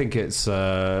is. I think it's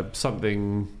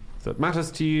something that matters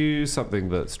to you, something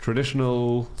that's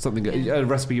traditional, a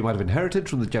recipe you might have inherited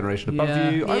from the generation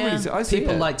above you. I see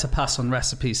people it. like to pass on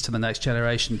recipes to the next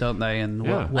generation, don't they? And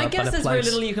I guess there's very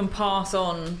little you can pass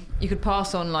on. You could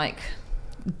pass on like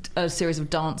a series of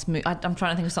dance moves. I'm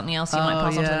trying to think of something else you might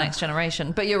pass on to the next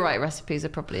generation. But you're right, recipes are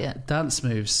probably it. Dance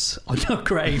moves on your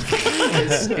grave.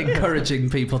 It's encouraging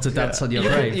people to dance on your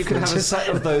grave. You can have a set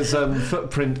of those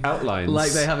footprint outlines.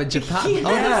 Like they have in Japan. Yes.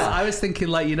 Oh, no, I was thinking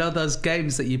those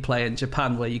games that you play in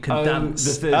Japan where you can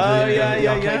dance. The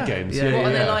arcade games.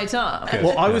 And they light up.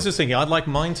 Well, I was just thinking, I'd like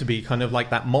mine to be kind of like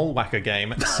that mole whacker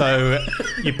game. So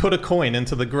you put a coin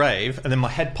into the grave, and then my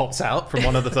head pops out from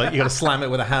one of the... You got to slam it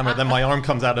with a hammer, then my arm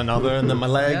comes out another, and then my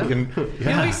leg.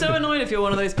 You'll be so annoyed if you're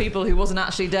one of those people who wasn't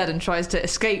actually dead and tries to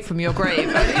escape from your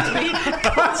grave only to be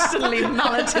constantly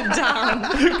malleted down.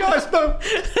 Guys, no,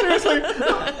 seriously.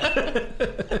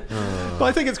 But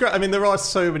I think it's great. I mean, there are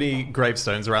so many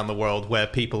gravestones around the world where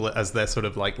people, as their sort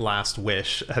of like last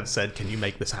wish, have said, "Can you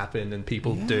make this happen?" And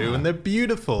people do, and they're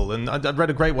beautiful. And I read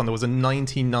a great one. There was a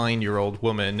 99-year-old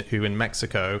woman who, in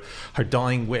Mexico, her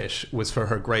dying wish was for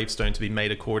her gravestone to be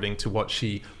made according to what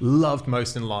she loved most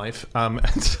in life, and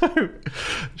so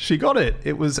she got it.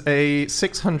 It was a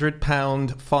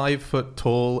 600-pound,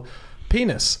 5-foot-tall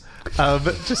penis.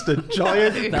 Just a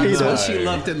giant penis. That's what she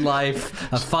loved in life,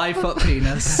 a 5-foot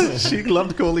penis. She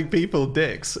loved calling people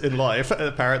dicks in life,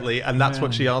 apparently, and that's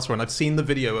what she asked for. And I've seen the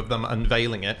video of them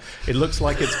unveiling it. It looks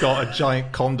like it's got a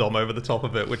giant condom over the top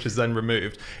of it, which is then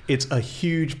removed. It's a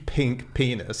huge pink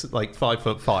penis, like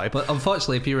 5'5". But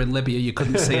unfortunately, if you were in Libya, you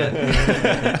couldn't see it.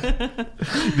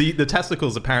 The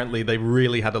testicles, apparently, they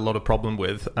really had a lot of problem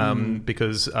with,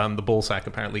 because the ball sack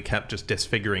apparently kept just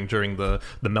disfiguring during the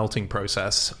melting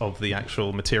process of the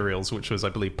actual materials, which was, I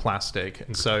believe, plastic,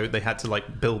 and so they had to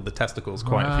like build the testicles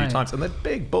quite a few times, and they're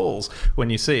big balls when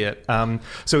you see it.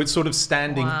 So it's sort of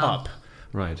standing up.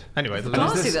 Right. Anyway, is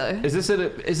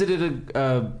it in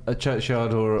a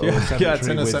churchyard or a cemetery? Yeah, it's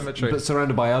in a cemetery, but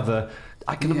surrounded by other.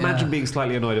 I can imagine being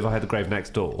slightly annoyed if I had the grave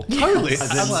next door. Totally,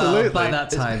 absolutely. Well, by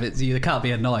that time, you can't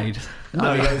be annoyed.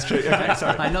 No, it's true. Okay,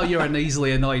 sorry. I know you're an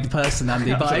easily annoyed person,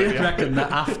 Andy, but I reckon that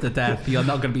after death, you're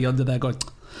not going to be under there going,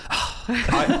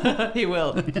 He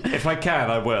will. If I can,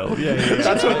 I will. Yeah.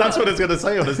 That's what it's going to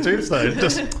say on his tombstone.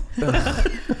 Just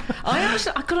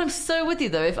I'm so with you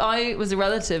though. If I was a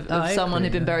relative of someone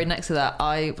who'd been buried next to that,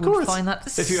 I would find that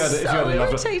so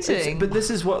irritating. But this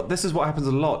is what happens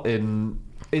a lot in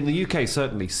the UK.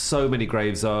 Certainly, so many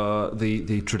graves are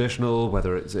the traditional,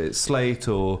 whether it's slate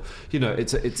or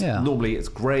normally it's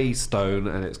grey stone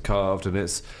and it's carved and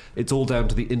it's all down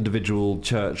to the individual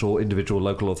church or individual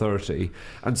local authority.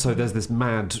 And so there's this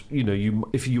mad,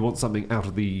 if you want something out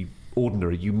of the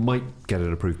ordinary, you might get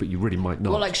it approved, but you really might not.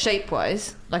 Well, like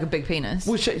shape-wise, like a big penis.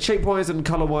 Well, shape-wise and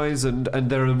colour-wise, and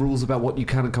there are rules about what you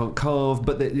can and can't carve,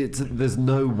 but there's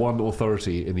no one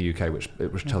authority in the UK which tells you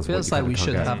what you can and can't. It feels like we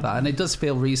should have that, and it does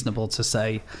feel reasonable to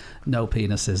say no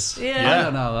penises. Yeah. I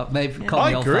don't know, maybe call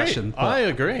me old-fashioned. I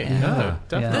agree. No,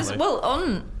 definitely. Well,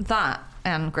 on that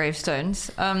and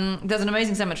gravestones, there's an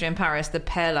amazing cemetery in Paris, the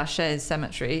Père Lachaise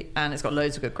Cemetery, and it's got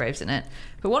loads of good graves in it.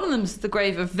 But one of them's the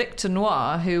grave of Victor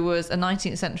Noir, who was a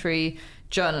 19th century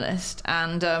journalist,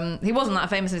 and he wasn't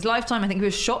that famous in his lifetime. I think he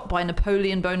was shot by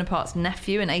Napoleon Bonaparte's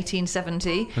nephew in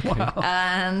 1870. Wow.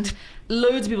 And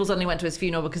loads of people suddenly went to his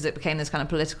funeral because it became this kind of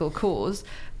political cause.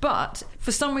 But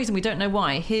for some reason, we don't know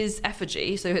why, his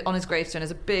effigy, so on his gravestone is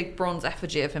a big bronze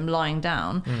effigy of him lying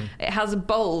down. It has a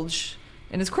bulge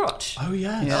in his crotch. Oh,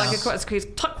 yeah. Like he's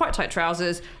quite tight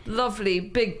trousers, lovely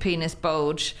big penis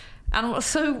bulge. And what's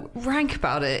so rank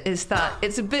about it is that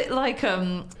it's a bit like,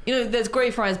 there's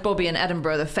Greyfriars Bobby in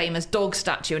Edinburgh, the famous dog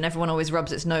statue, and everyone always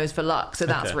rubs its nose for luck, so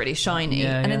that's really shiny.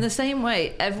 In the same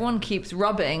way, everyone keeps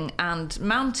rubbing and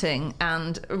mounting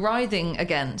and writhing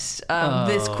against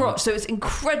this crotch, so it's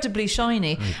incredibly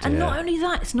shiny. And not only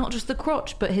that, it's not just the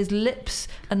crotch, but his lips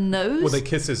and nose. Well, they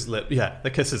kiss his lip. Yeah, they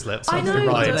kiss his lips. I know.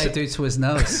 What do they do to his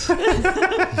nose?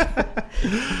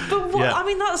 But what? I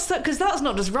mean, that's because that's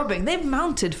not just rubbing. They've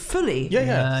mounted fully.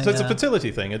 Yeah. So it's a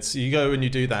fertility thing. It's you go and you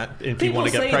do that if you want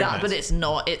to get pregnant. People say that, but it's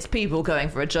not. It's people going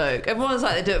for a joke. Everyone's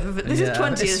like, they do it for. This is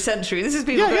 20th century. This is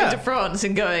people going to France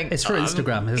and going. It's for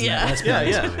Instagram, isn't it?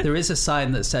 Yeah. There is a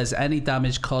sign that says any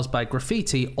damage caused by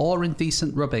graffiti or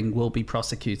indecent rubbing will be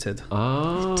prosecuted.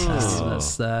 Oh.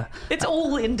 It's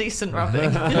all indecent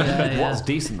rubbing. What's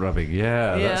decent rubbing?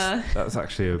 That's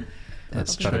actually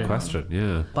That's a better question,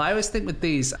 yeah. But I always think with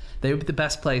these, they would be the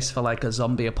best place for like a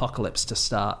zombie apocalypse to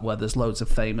start, where there's loads of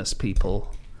famous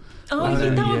people. That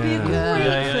would be a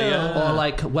great film. Or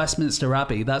like Westminster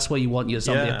Abbey, that's where you want your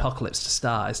zombie apocalypse to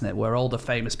start, isn't it? Where all the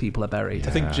famous people are buried. I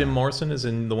think Jim Morrison is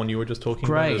in the one you were just talking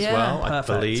about as well. Perfect.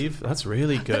 I believe. That's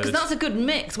really good. Because that's a good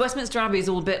mix. Westminster Abbey is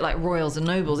all a bit like royals and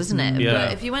nobles, isn't it? Yeah.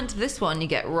 But if you went to this one, you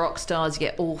get rock stars, you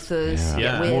get authors, you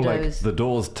get weirdos. More like the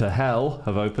doors to hell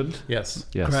have opened. Yes.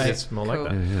 Great. Yes, more like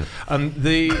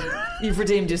that. You've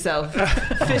redeemed yourself.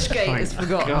 Fishgate is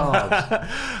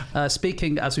forgotten.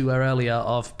 Speaking, as we were earlier,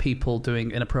 of people doing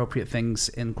inappropriate things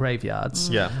in graveyards.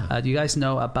 Do you guys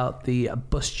know about the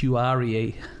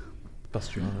bustuarii?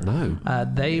 No.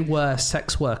 They were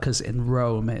sex workers in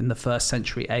Rome in the 1st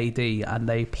century AD, and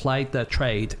they plied their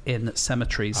trade in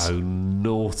cemeteries. Oh,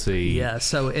 naughty. Yeah,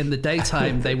 so in the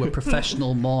daytime, they were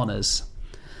professional mourners.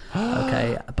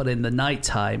 Okay, but in the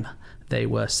nighttime, they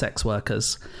were sex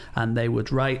workers, and they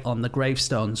would write on the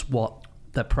gravestones what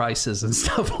their prices and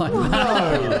stuff like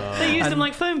that. They used them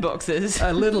like phone boxes.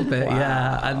 A little bit,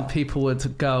 and people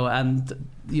would go and,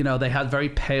 you know, they had very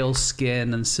pale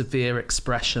skin and severe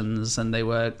expressions, and they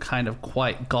were kind of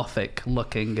quite gothic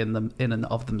looking in and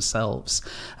of themselves.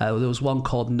 There was one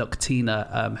called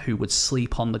Noctina who would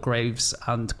sleep on the graves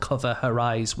and cover her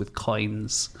eyes with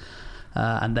coins.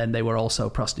 And then they were also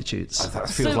prostitutes. That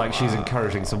feels like she's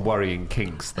encouraging some worrying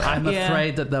kinks there. I'm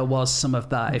afraid that there was some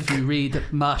of that. If you read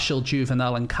Martial,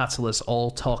 Juvenal and Catullus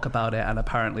all talk about it, and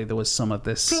apparently there was some of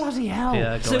this. Bloody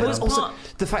hell. So it was also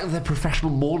the fact that they're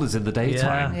professional mourners in the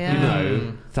daytime. You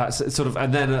know, that's sort of,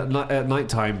 and then at night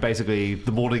time, basically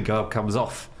the mourning garb comes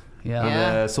off. And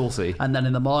they're saucy. And then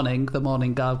in the morning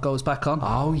garb goes back on.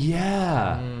 Oh,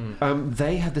 yeah.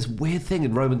 They had this weird thing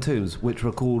in Roman tombs, which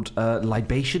were called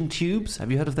libation tubes.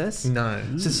 Have you heard of this? No.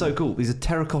 This is so cool. These are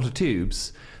terracotta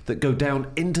tubes that go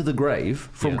down into the grave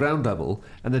from ground level,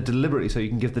 and they're deliberately so you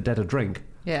can give the dead a drink.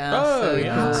 How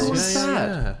cool is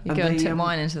that? You go and tip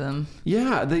wine into them.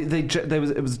 Yeah,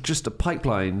 it was just a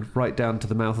pipeline right down to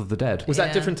the mouth of the dead. Was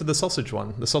that different to the sausage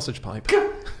one? The sausage pipe?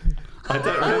 I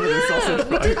don't remember the sausage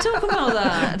pipe. did talk about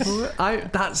that.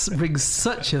 That rings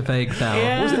such a vague bell.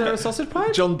 Yeah. Was there a sausage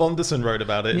pipe? John Bonderson wrote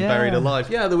about it in Yeah. Buried Alive.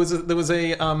 Yeah, there was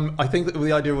a I think that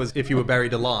the idea was if you were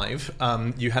buried alive,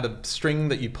 you had a string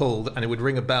that you pulled and it would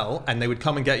ring a bell and they would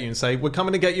come and get you and say, we're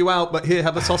coming to get you out, but here,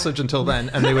 have a sausage until then.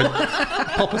 And they would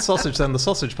pop a sausage down the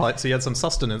sausage pipe so you had some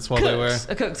sustenance while they were...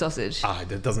 A cooked sausage.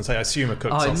 It doesn't say, I assume a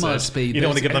cooked It sausage. must be. You don't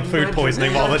want to give them food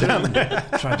poisoning while they're down there.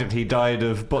 Tragic, he died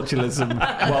of botulism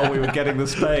while we were getting the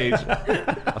spade.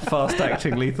 A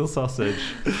fast-acting lethal sausage.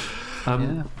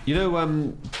 You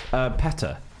know,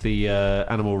 PETA, the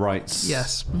animal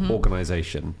rights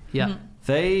organisation. Yeah.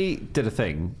 They did a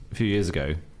thing a few years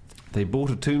ago. They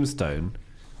bought a tombstone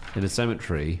in a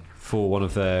cemetery for one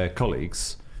of their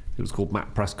colleagues. It was called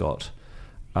Matt Prescott.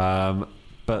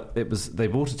 But they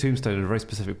bought a tombstone in a very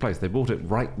specific place. They bought it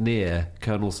right near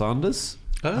Colonel Sanders.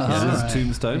 His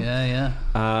tombstone. Yeah.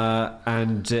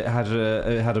 And it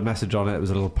had a message on it. It was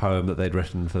a little poem that they'd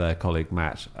written for their colleague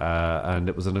Matt, and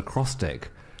it was an acrostic.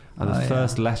 And the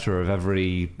first letter of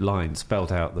every line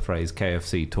spelled out the phrase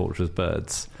 "KFC tortures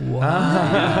birds." Wow.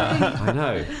 I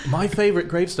know. My favourite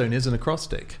gravestone is an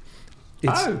acrostic.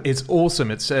 It's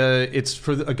awesome. It's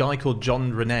for a guy called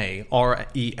John Rene,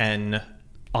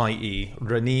 Renie,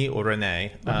 Rene or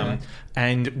Rene.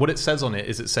 And what it says on it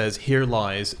is, it says, "Here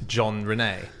lies John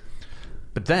Rene."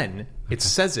 But then it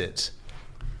says it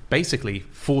basically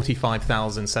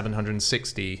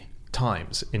 45,760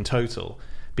 times in total,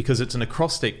 because it's an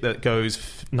acrostic that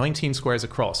goes 19 squares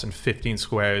across and 15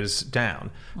 squares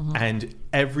down. And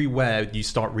everywhere you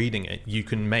start reading it, you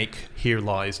can make "Here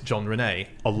lies John Rene"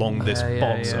 along this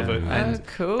box of it. And,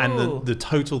 cool. And the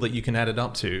total that you can add it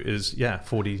up to is,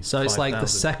 40. So it's like the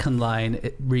second line,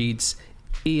 it reads,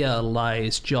 "Here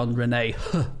lies John Rene."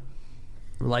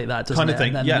 Like that, doesn't Kind it? of thing,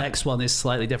 And then yeah. the next one is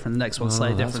slightly different. The next one's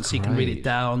slightly different, so you can read it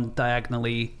down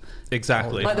diagonally.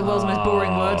 Exactly. Like the world's most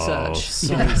boring word search.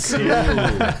 So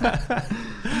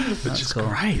Which is cool.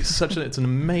 great. It's an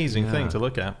amazing thing to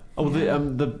look at. Oh,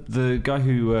 the guy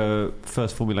who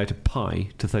first formulated pi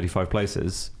to 35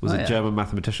 places was a German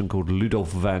mathematician called Ludolf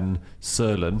van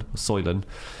Soilen.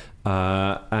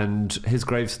 And his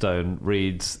gravestone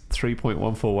reads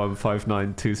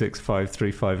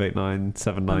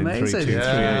 3.1415926535897932338. Amazing.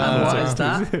 And what is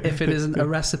that if it isn't a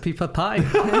recipe for pie?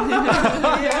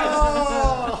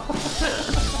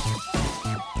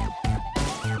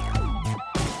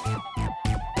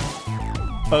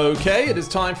 Okay, it is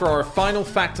time for our final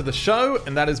fact of the show,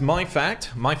 and that is my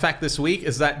fact. My fact this week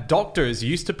is that doctors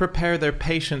used to prepare their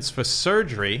patients for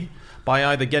surgery by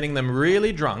either getting them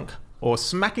really drunk or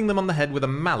smacking them on the head with a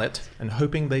mallet and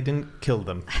hoping they didn't kill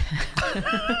them.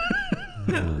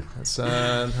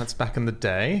 That's back in the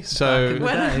day. So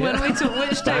When are we talking?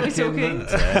 Which day are we talking?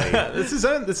 this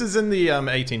is in the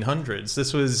 1800s.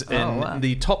 This was in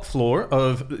the top floor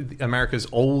of America's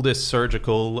oldest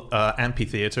surgical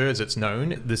amphitheater, as it's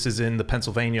known. This is in the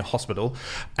Pennsylvania Hospital.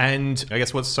 And I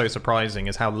guess what's so surprising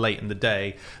is how late in the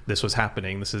day this was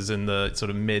happening. This is in the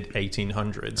sort of mid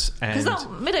 1800s. Because that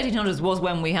mid 1800s was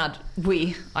when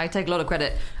I take a lot of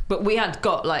credit, but we had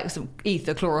got like some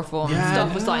ether, chloroform, and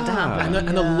stuff was starting to happen.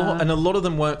 And a lot of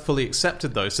them weren't fully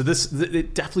accepted though. So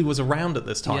it definitely was around at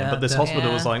this time, but this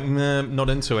hospital was like, nah, not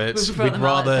into it. We'd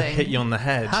rather hit you on the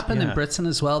head. Happened in Britain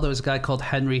as well. There was a guy called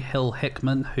Henry Hill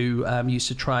Hickman who used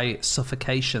to try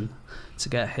suffocation to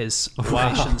get his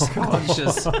patients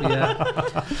conscious.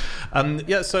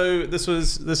 So this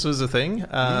was a thing,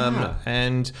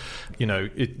 and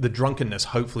the drunkenness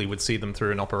hopefully would see them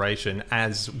through an operation,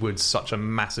 as would such a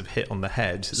massive hit on the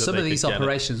head. Some of these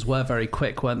operations were very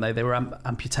quick, weren't they? They were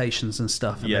amputations and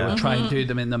stuff, and they would try and do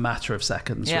them in a matter of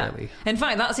seconds. Really. In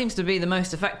fact, that seems to be the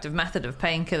most effective method of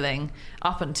painkilling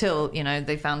up until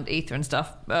they found ether and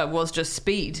stuff, was just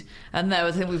speed. And there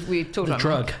was, I think we talked about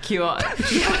drug QR.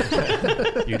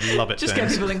 You'd love it. Just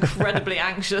James. get people incredibly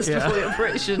anxious before the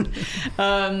operation.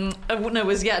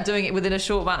 Doing it within a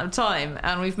short amount of time.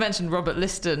 And we've mentioned Robert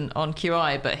Liston on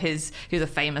QI, but he was a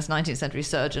famous 19th century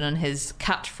surgeon, and his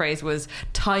catchphrase was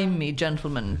 "Time me,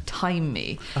 gentlemen, time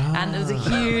me." And there's a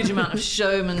huge amount of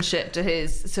showmanship to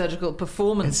his surgical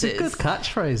performances. It's a good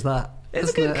catchphrase, that.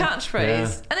 It's a good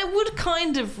catchphrase. And it would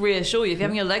kind of reassure you. If you're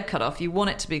having your leg cut off, you want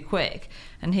it to be quick.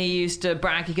 And he used to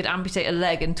brag he could amputate a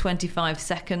leg in 25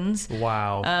 seconds.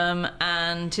 Wow.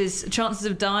 And his chances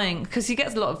of dying, because he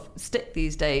gets a lot of stick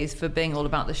these days for being all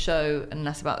about the show and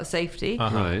less about the safety.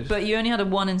 Right. But you only had a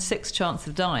 1 in 6 chance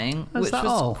of dying, which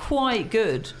was quite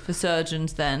good for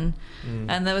surgeons then.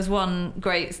 And there was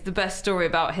the best story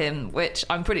about him, which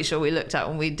I'm pretty sure we looked at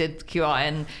when we did QI,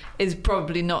 and is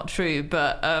probably not true,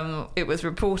 but it was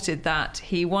reported that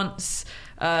he once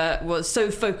was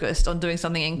so focused on doing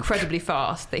something incredibly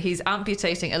fast that he's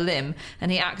amputating a limb,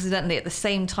 and he accidentally at the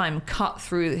same time cut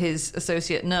through his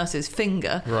associate nurse's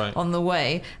finger on the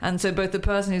way. And so both the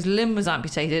person whose limb was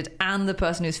amputated and the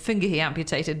person whose finger he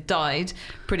amputated died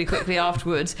pretty quickly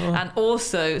afterwards. And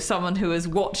also someone who was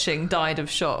watching died of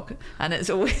shock. And it's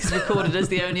always recorded as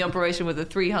the only operation with a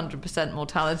 300%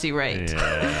 mortality rate.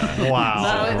 Yeah.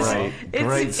 Wow. No,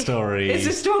 great story. It's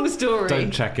a strong story.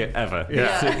 Don't check it ever.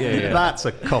 Yeah. That's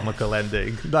a comical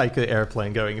ending, like an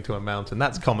airplane going into a mountain.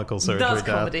 That's comical surgery. That's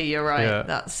comedy. You're right. Yeah.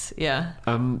 That's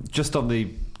just on the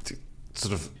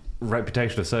sort of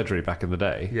reputation of surgery back in the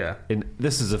day. Yeah.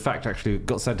 This is a fact actually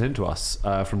got sent in to us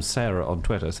from Sarah on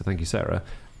Twitter. So thank you, Sarah.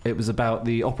 It was about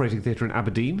the operating theatre in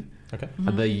Aberdeen. Okay.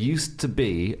 And there used to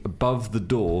be, above the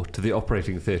door to the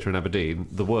operating theatre in Aberdeen,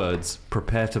 the words,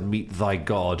 "Prepare to meet thy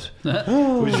God."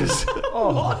 Which is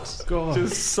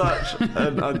just such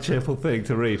an uncheerful thing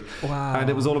to read. Wow. And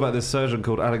it was all about this surgeon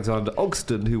called Alexander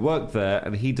Ogston who worked there,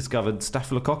 and he discovered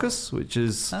Staphylococcus, which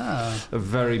is a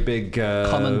very big...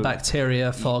 common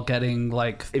bacteria for getting,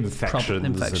 like, infections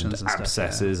and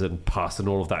abscesses and pus and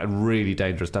all of that, and really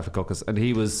dangerous Staphylococcus. And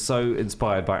he was so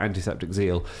inspired by antiseptic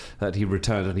zeal that he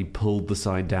returned and he pulled the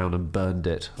sign down and burned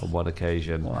it on one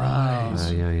occasion. Wow.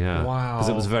 Yeah. Wow. Because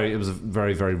it was a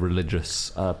very, very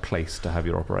religious place to have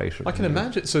your operation. I can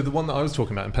imagine. So the one that I was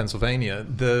talking about in Pennsylvania,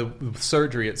 the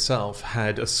surgery itself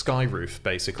had a sky roof,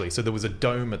 basically. So there was a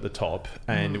dome at the top,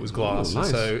 and it was glass. nice.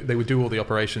 So they would do all the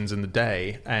operations in the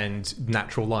day, and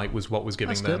natural light was what was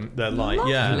giving them their light.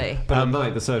 Lovely. Yeah. But at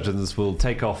night, the surgeons will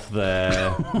take off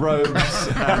their robes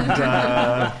and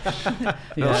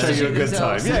they'll show you a good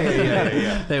time.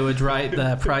 Yeah. They would write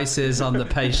their prices on the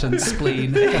patient's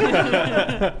spleen.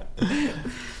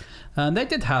 And they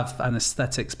did have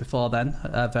anaesthetics before then,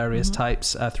 various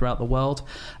types throughout the world.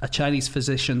 A Chinese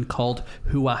physician called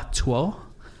Hua Tuo,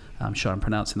 I'm sure I'm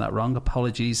pronouncing that wrong,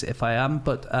 apologies if I am,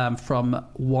 but from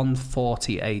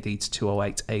 140 AD to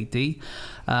 208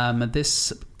 AD.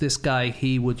 This guy,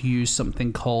 he would use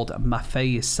something called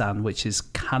mafeisan, which is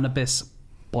cannabis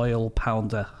boil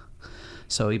powder.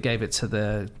 So he gave it to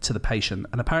the patient,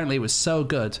 and apparently it was so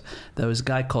good. There was a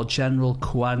guy called General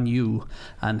Kuan Yu,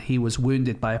 and he was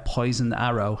wounded by a poisoned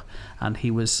arrow, and he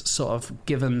was sort of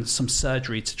given some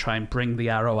surgery to try and bring the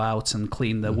arrow out and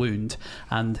clean the wound.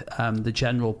 And the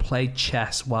general played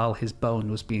chess while his bone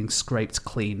was being scraped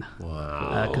clean.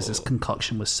 Wow! Because his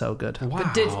concoction was so good. Wow.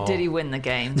 But did he win the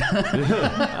game?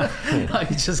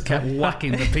 He just kept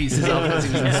whacking the pieces off because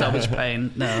he was in so much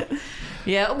pain. No.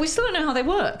 Yeah, we still don't know how they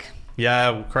work.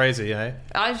 Yeah, crazy, eh?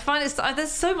 I find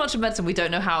there's so much of medicine we don't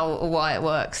know how or why it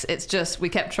works. It's just we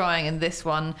kept trying and this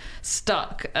one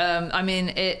stuck. I mean,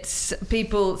 it's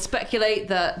people speculate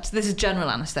that this is general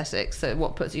anaesthetic, so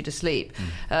what puts you to sleep.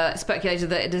 Speculated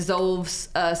that it dissolves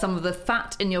some of the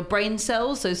fat in your brain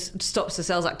cells, so stops the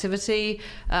cell's activity.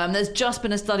 There's just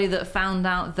been a study that found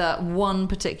out that one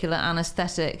particular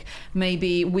anaesthetic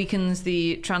maybe weakens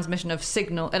the transmission of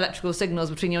electrical signals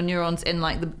between your neurons in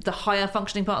like the higher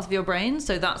functioning parts of your brain,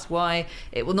 so that's why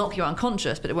it will knock you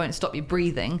unconscious, but it won't stop you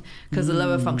breathing because the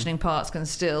lower functioning parts can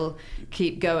still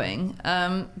keep going.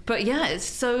 But yeah, it's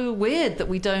so weird that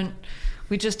we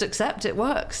just accept it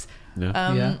works.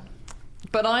 Yeah.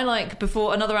 But I like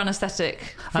before another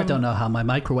anaesthetic. I don't know how my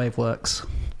microwave works.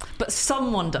 But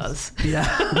someone does. Yeah.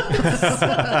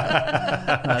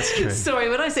 That's true. Sorry,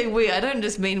 when I say we, I don't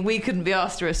just mean we couldn't be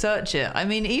asked to research it. I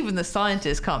mean, even the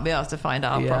scientists can't be asked to find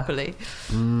out properly.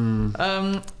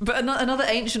 But another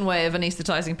ancient way of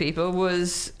anaesthetizing people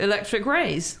was electric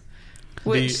rays,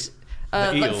 which...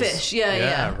 like fish,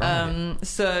 yeah. Right.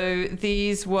 So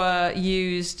these were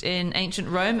used in ancient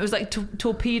Rome. It was like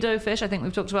torpedo fish, I think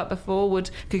we've talked about before,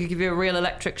 could give you a real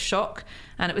electric shock.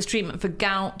 And it was treatment for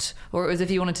gout, or it was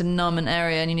if you wanted to numb an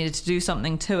area and you needed to do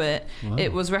something to it. Wow.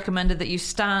 It was recommended that you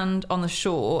stand on the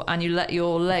shore and you let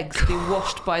your legs be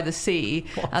washed by the sea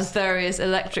as various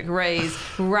electric rays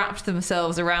wrapped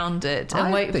themselves around it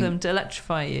and wait for them to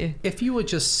electrify you. If you were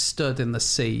just stood in the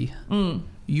sea,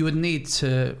 you would need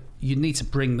to... You need to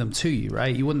bring them to you,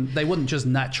 right? They wouldn't just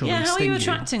naturally sting you. Yeah, how are you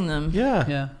attracting them?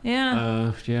 Yeah.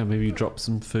 Maybe you drop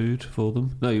some food for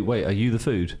them. No, wait, are you the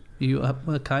food? You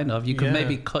kind of. You could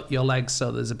maybe cut your legs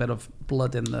so there's a bit of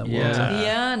blood in the water.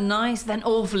 Yeah, nice. Then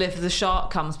awful if the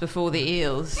shark comes before the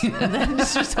eels, and then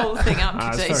just this whole thing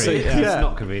amputated. It's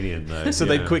not convenient though. So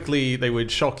they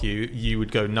would shock you. You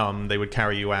would go numb. They would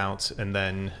carry you out, and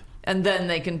then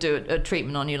they can do a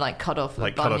treatment on you, like cut off a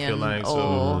bunion. Cut off your legs.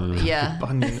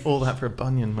 Bunion, all that for a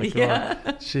bunion, my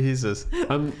God. Jesus.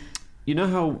 You know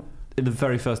how in the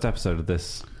very first episode of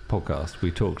this podcast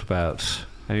we talked about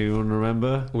Anyone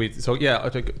remember?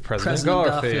 President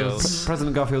Garfield.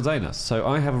 President Garfield's anus. So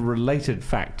I have a related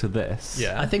fact to this.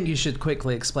 Yeah. I think you should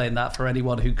quickly explain that for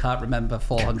anyone who can't remember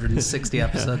 460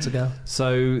 episodes ago.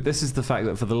 So this is the fact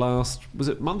that for the last, was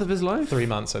it month of his life? 3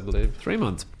 months, I believe. 3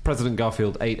 months. President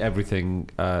Garfield ate everything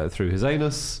through his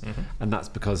anus, and that's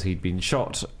because he'd been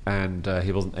shot and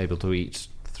he wasn't able to eat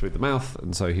through the mouth,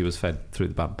 and so he was fed through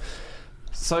the bum.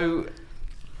 So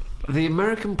the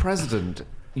American president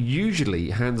usually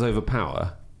hands over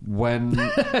power when...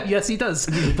 Yes, he does.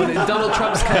 But in Donald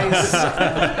Trump's case...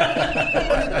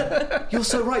 You're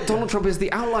so right. Donald Trump is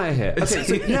the outlier here. Okay,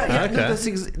 so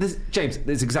no, James,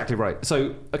 that's exactly right.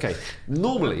 So, okay,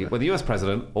 normally when the US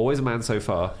president, always a man so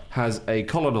far, has a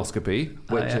colonoscopy,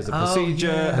 which is a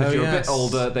procedure. As you're a bit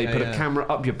older, they put a camera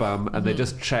up your bum and they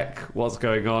just check what's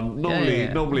going on.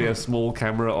 Normally a small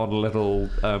camera on a little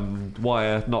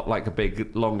wire, not like a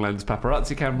big long lens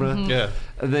paparazzi camera. Yeah.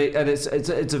 And it's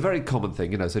a very common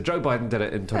thing, you know. So Joe Biden did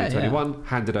it in 2021,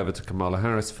 handed over to Kamala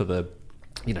Harris for the,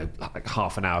 like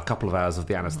half an hour, couple of hours of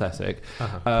the anaesthetic.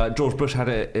 George Bush had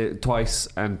it twice,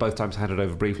 and both times handed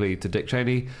over briefly to Dick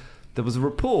Cheney. There was a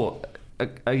report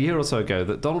a year or so ago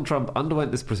that Donald Trump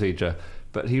underwent this procedure,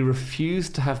 but he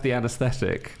refused to have the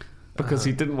anaesthetic because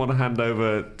he didn't want to hand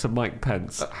over to Mike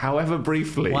Pence, however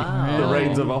briefly, the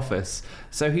reins of office.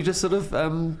 So he just sort of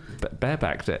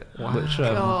barebacked it. Wow. Which,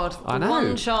 God, I know.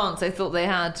 one chance they thought they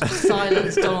had to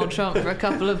silence Donald Trump for a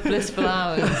couple of blissful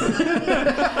hours.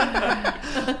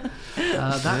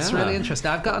 That's really interesting.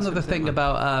 I've got another thing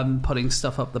about putting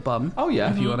stuff up the bum. Oh,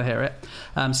 yeah. If you want to hear it.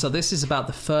 So this is about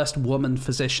the first woman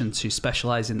physician to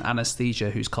specialise in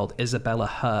anaesthesia, who's called Isabella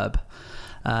Herb.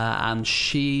 And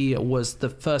she was the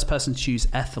first person to use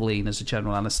ethylene as a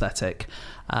general anaesthetic.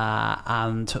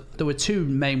 And there were two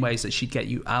main ways that she'd get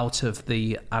you out of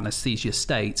the anaesthesia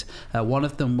state. One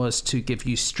of them was to give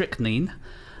you strychnine,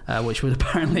 which would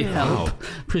apparently help,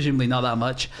 presumably not that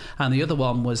much. And the other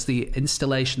one was the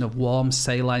installation of warm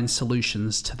saline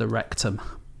solutions to the rectum.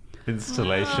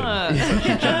 Installation. Such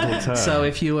a gentle term. So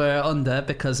if you were under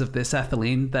because of this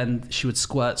ethylene, then she would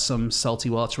squirt some salty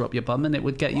water up your bum and it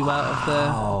would get you out of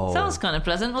the... Sounds kind of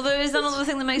pleasant. Although, is that another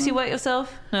thing that makes you wet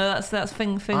yourself? No, that's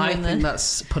finger I in there. think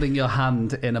that's putting your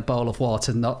hand in a bowl of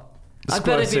water, not... I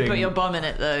bet if you put your bum in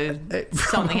it, though,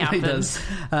 something happens.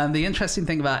 Does. The interesting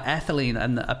thing about ethylene,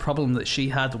 and a problem that she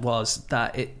had, was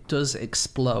that it does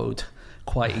explode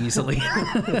quite easily.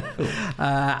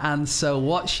 And so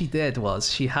what she did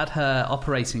was she had her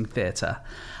operating theatre,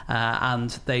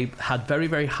 and they had very,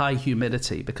 very high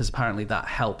humidity, because apparently that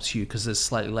helps you because there's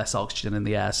slightly less oxygen in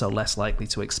the air, so less likely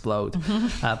to explode.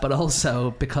 But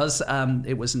also because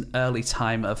it was an early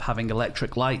time of having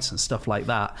electric lights and stuff like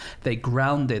that, they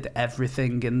grounded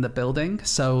everything in the building.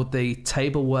 So the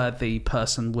table where the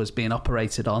person was being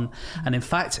operated on, and in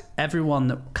fact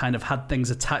everyone kind of had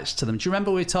things attached to them. Do you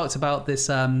remember we talked about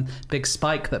this big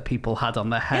spike that people had on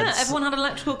their heads? Yeah, everyone had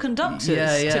electrical conductors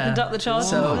to conduct the charge.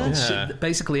 So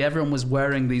basically everyone was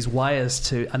wearing these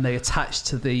wires and they attached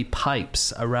to the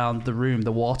pipes around the room,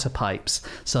 the water pipes,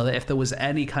 so that if there was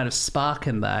any kind of spark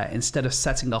in there, instead of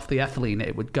setting off the ethylene,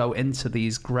 it would go into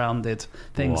these grounded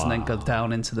things and then go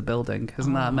down into the building.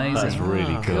 Isn't that amazing? That's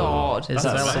really cool. God.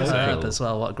 Isabella Herb cool. as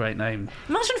well, what a great name.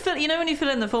 Imagine, when you fill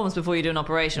in the forms before you do an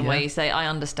operation where you say, I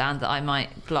understand that I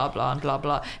might blah, blah, and blah,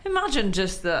 blah. Imagine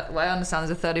just that, well, I understand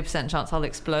there's a 30% chance I'll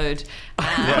explode.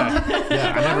 And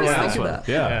everyone else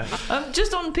went.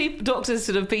 Just on doctors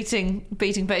sort of beating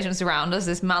patients around, as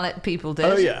this mallet people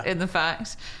did in the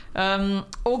fact.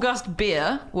 August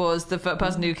Beer was the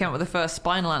person who came up with the first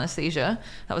spinal anesthesia.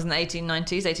 That was in the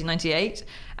 1890s, 1898.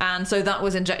 And so that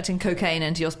was injecting cocaine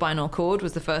into your spinal cord,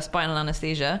 was the first spinal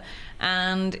anesthesia.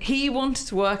 And he wanted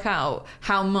to work out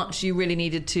how much you really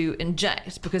needed to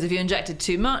inject, because if you injected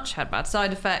too much, had bad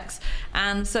side effects.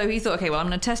 And so he thought, okay, well, I'm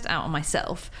going to test it out on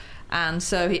myself. And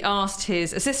so he asked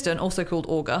his assistant, also called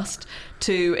August,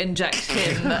 to inject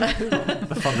him.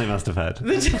 The fun they must have had.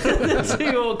 The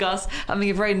two Augusts having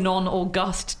a very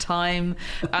non-August time.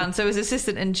 And so his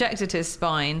assistant injected his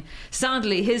spine.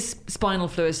 Sadly, his spinal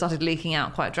fluid started leaking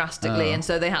out quite drastically, and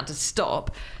so they had to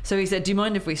stop. So he said, do you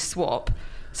mind if we swap?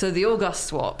 So the August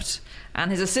swapped,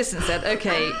 and his assistant said,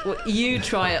 okay, well, you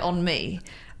try it on me.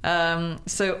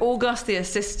 So August, the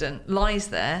assistant, lies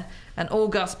there, and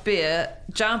August Beer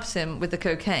jabs him with the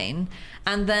cocaine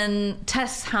and then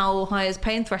tests how high his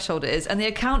pain threshold is. And the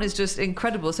account is just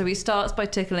incredible. So he starts by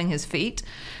tickling his feet.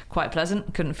 Quite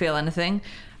pleasant. Couldn't feel anything.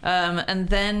 And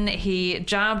then he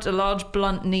jabbed a large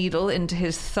blunt needle into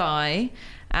his thigh.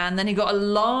 And then he got a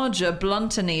larger,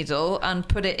 blunter needle and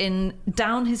put it in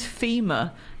down his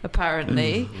femur,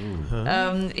 apparently.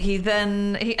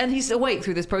 He's awake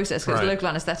through this process because it's local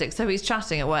anaesthetic, so he's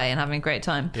chatting away and having a great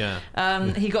time.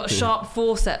 He got sharp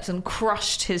forceps and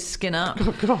crushed his skin up.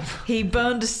 Oh, God. He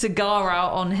burned a cigar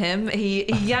out on him.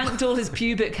 He yanked all his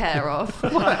pubic hair off.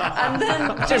 And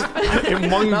then just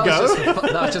in one go?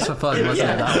 That was just for fun,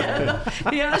 wasn't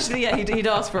it? he actually, he'd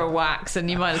asked for a wax, and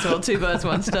you might as well 2 birds,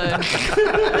 1 stone.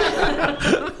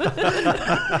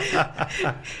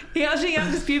 He actually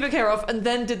yanked his pubic hair off and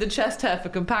then did the chest hair for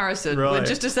comparison,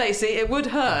 just to say, see, it would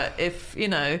hurt if you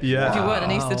weren't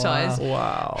anaesthetised.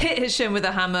 Wow. Hit his shin with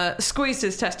a hammer, squeezed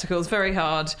his testicles very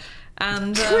hard,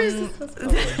 and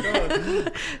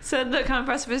said, look, how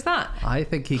impressive is that? I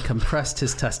think he compressed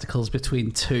his testicles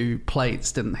between 2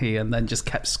 plates, didn't he? And then just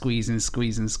kept squeezing.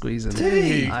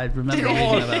 I remember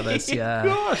reading about this, yeah.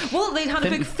 Gosh. Well, they'd had a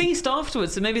big feast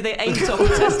afterwards, so maybe they ate off the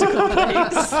testicle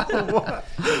plates.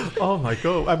 Oh my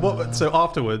God. And what, so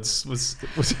afterwards, was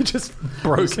it just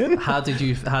broken? How did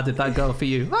that go for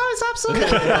you? Oh, it's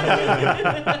absolutely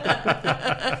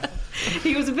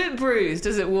He was a bit bruised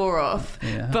as it wore off,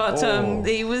 but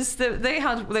he was. They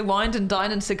wined and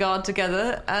dined and cigared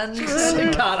together, and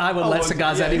I wouldn't let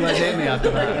cigars anywhere near me after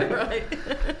that.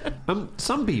 Right.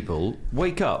 Some people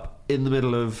wake up in the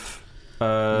middle of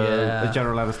a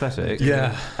general anaesthetic,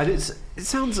 and it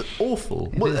sounds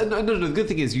awful. No, the good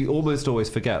thing is you almost always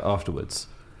forget afterwards.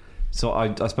 So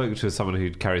I spoke to someone who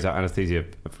carries out anaesthesia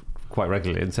quite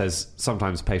regularly and says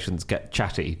sometimes patients get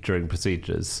chatty during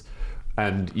procedures.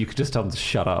 And you could just tell them to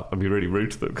shut up and be really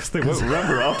rude to them because they won't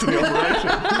remember after the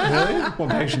operation. One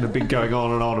patient had been going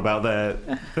on and on about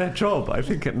their job, I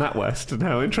think, at NatWest and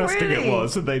how interesting it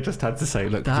was. And they just had to say,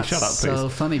 look, could you shut up, please? That's so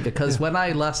funny because when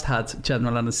I last had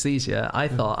general anaesthesia, I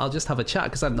thought I'll just have a chat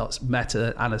because I've not met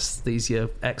an anaesthesia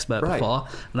expert before.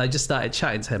 And I just started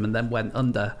chatting to him and then went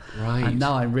under. Right. And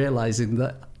now I'm realising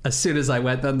that as soon as I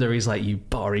went under, he's like, you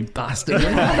boring bastard.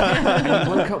 I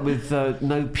woke up with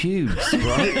no pubes,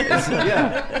 right?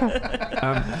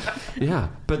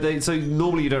 But so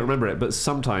normally you don't remember it, but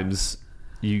sometimes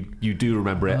you do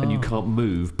remember it and you can't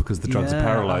move because the drugs are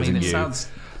paralysing you.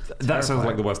 That sounds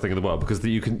like the worst thing in the world because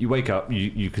you wake up,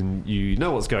 you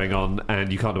know what's going on,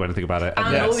 and you can't do anything about it.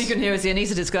 And all you can hear is the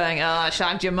anaesthetist going, I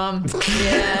shagged your mum.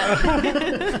 Yeah.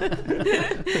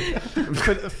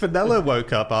 Fenella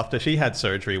woke up after she had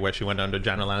surgery where she went under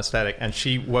general anaesthetic, and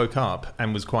she woke up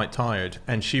and was quite tired,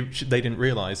 and they didn't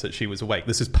realise that she was awake.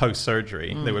 This is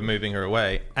post-surgery. They were moving her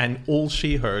away, and all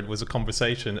she heard was a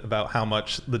conversation about how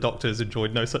much the doctors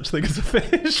enjoyed No Such Thing as a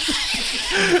Fish.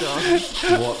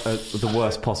 What the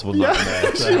worst possible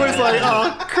nightmare. She was like,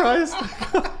 oh, Christ.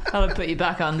 I would put you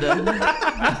back under.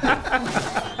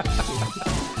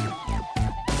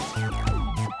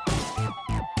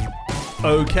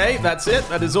 Okay, that's it.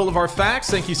 That is all of our facts.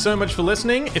 Thank you so much for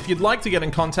listening. If you'd like to get in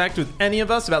contact with any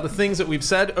of us about the things that we've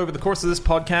said over the course of this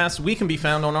podcast, we can be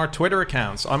found on our Twitter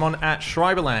accounts. I'm on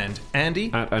 @Schreiberland.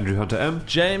 Andy? @AndrewHunterM.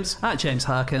 James?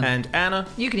 @JamesHarkin. And Anna?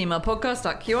 You can email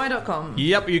podcast@qi.com.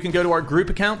 Yep, you can go to our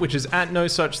group account, which is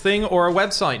 @NoSuchThing, or our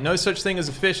website,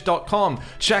 nosuchthingasafish.com.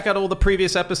 Check out all the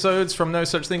previous episodes from No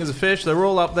Such Thing as a Fish. They're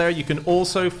all up there. You can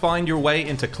also find your way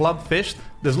into Club Fish.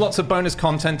 There's lots of bonus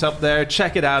content up there.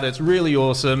 Check it out. It's really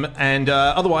awesome. And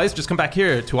otherwise, just come back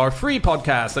here to our free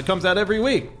podcast that comes out every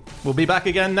week. We'll be back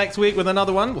again next week with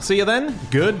another one. We'll see you then.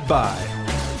 Goodbye.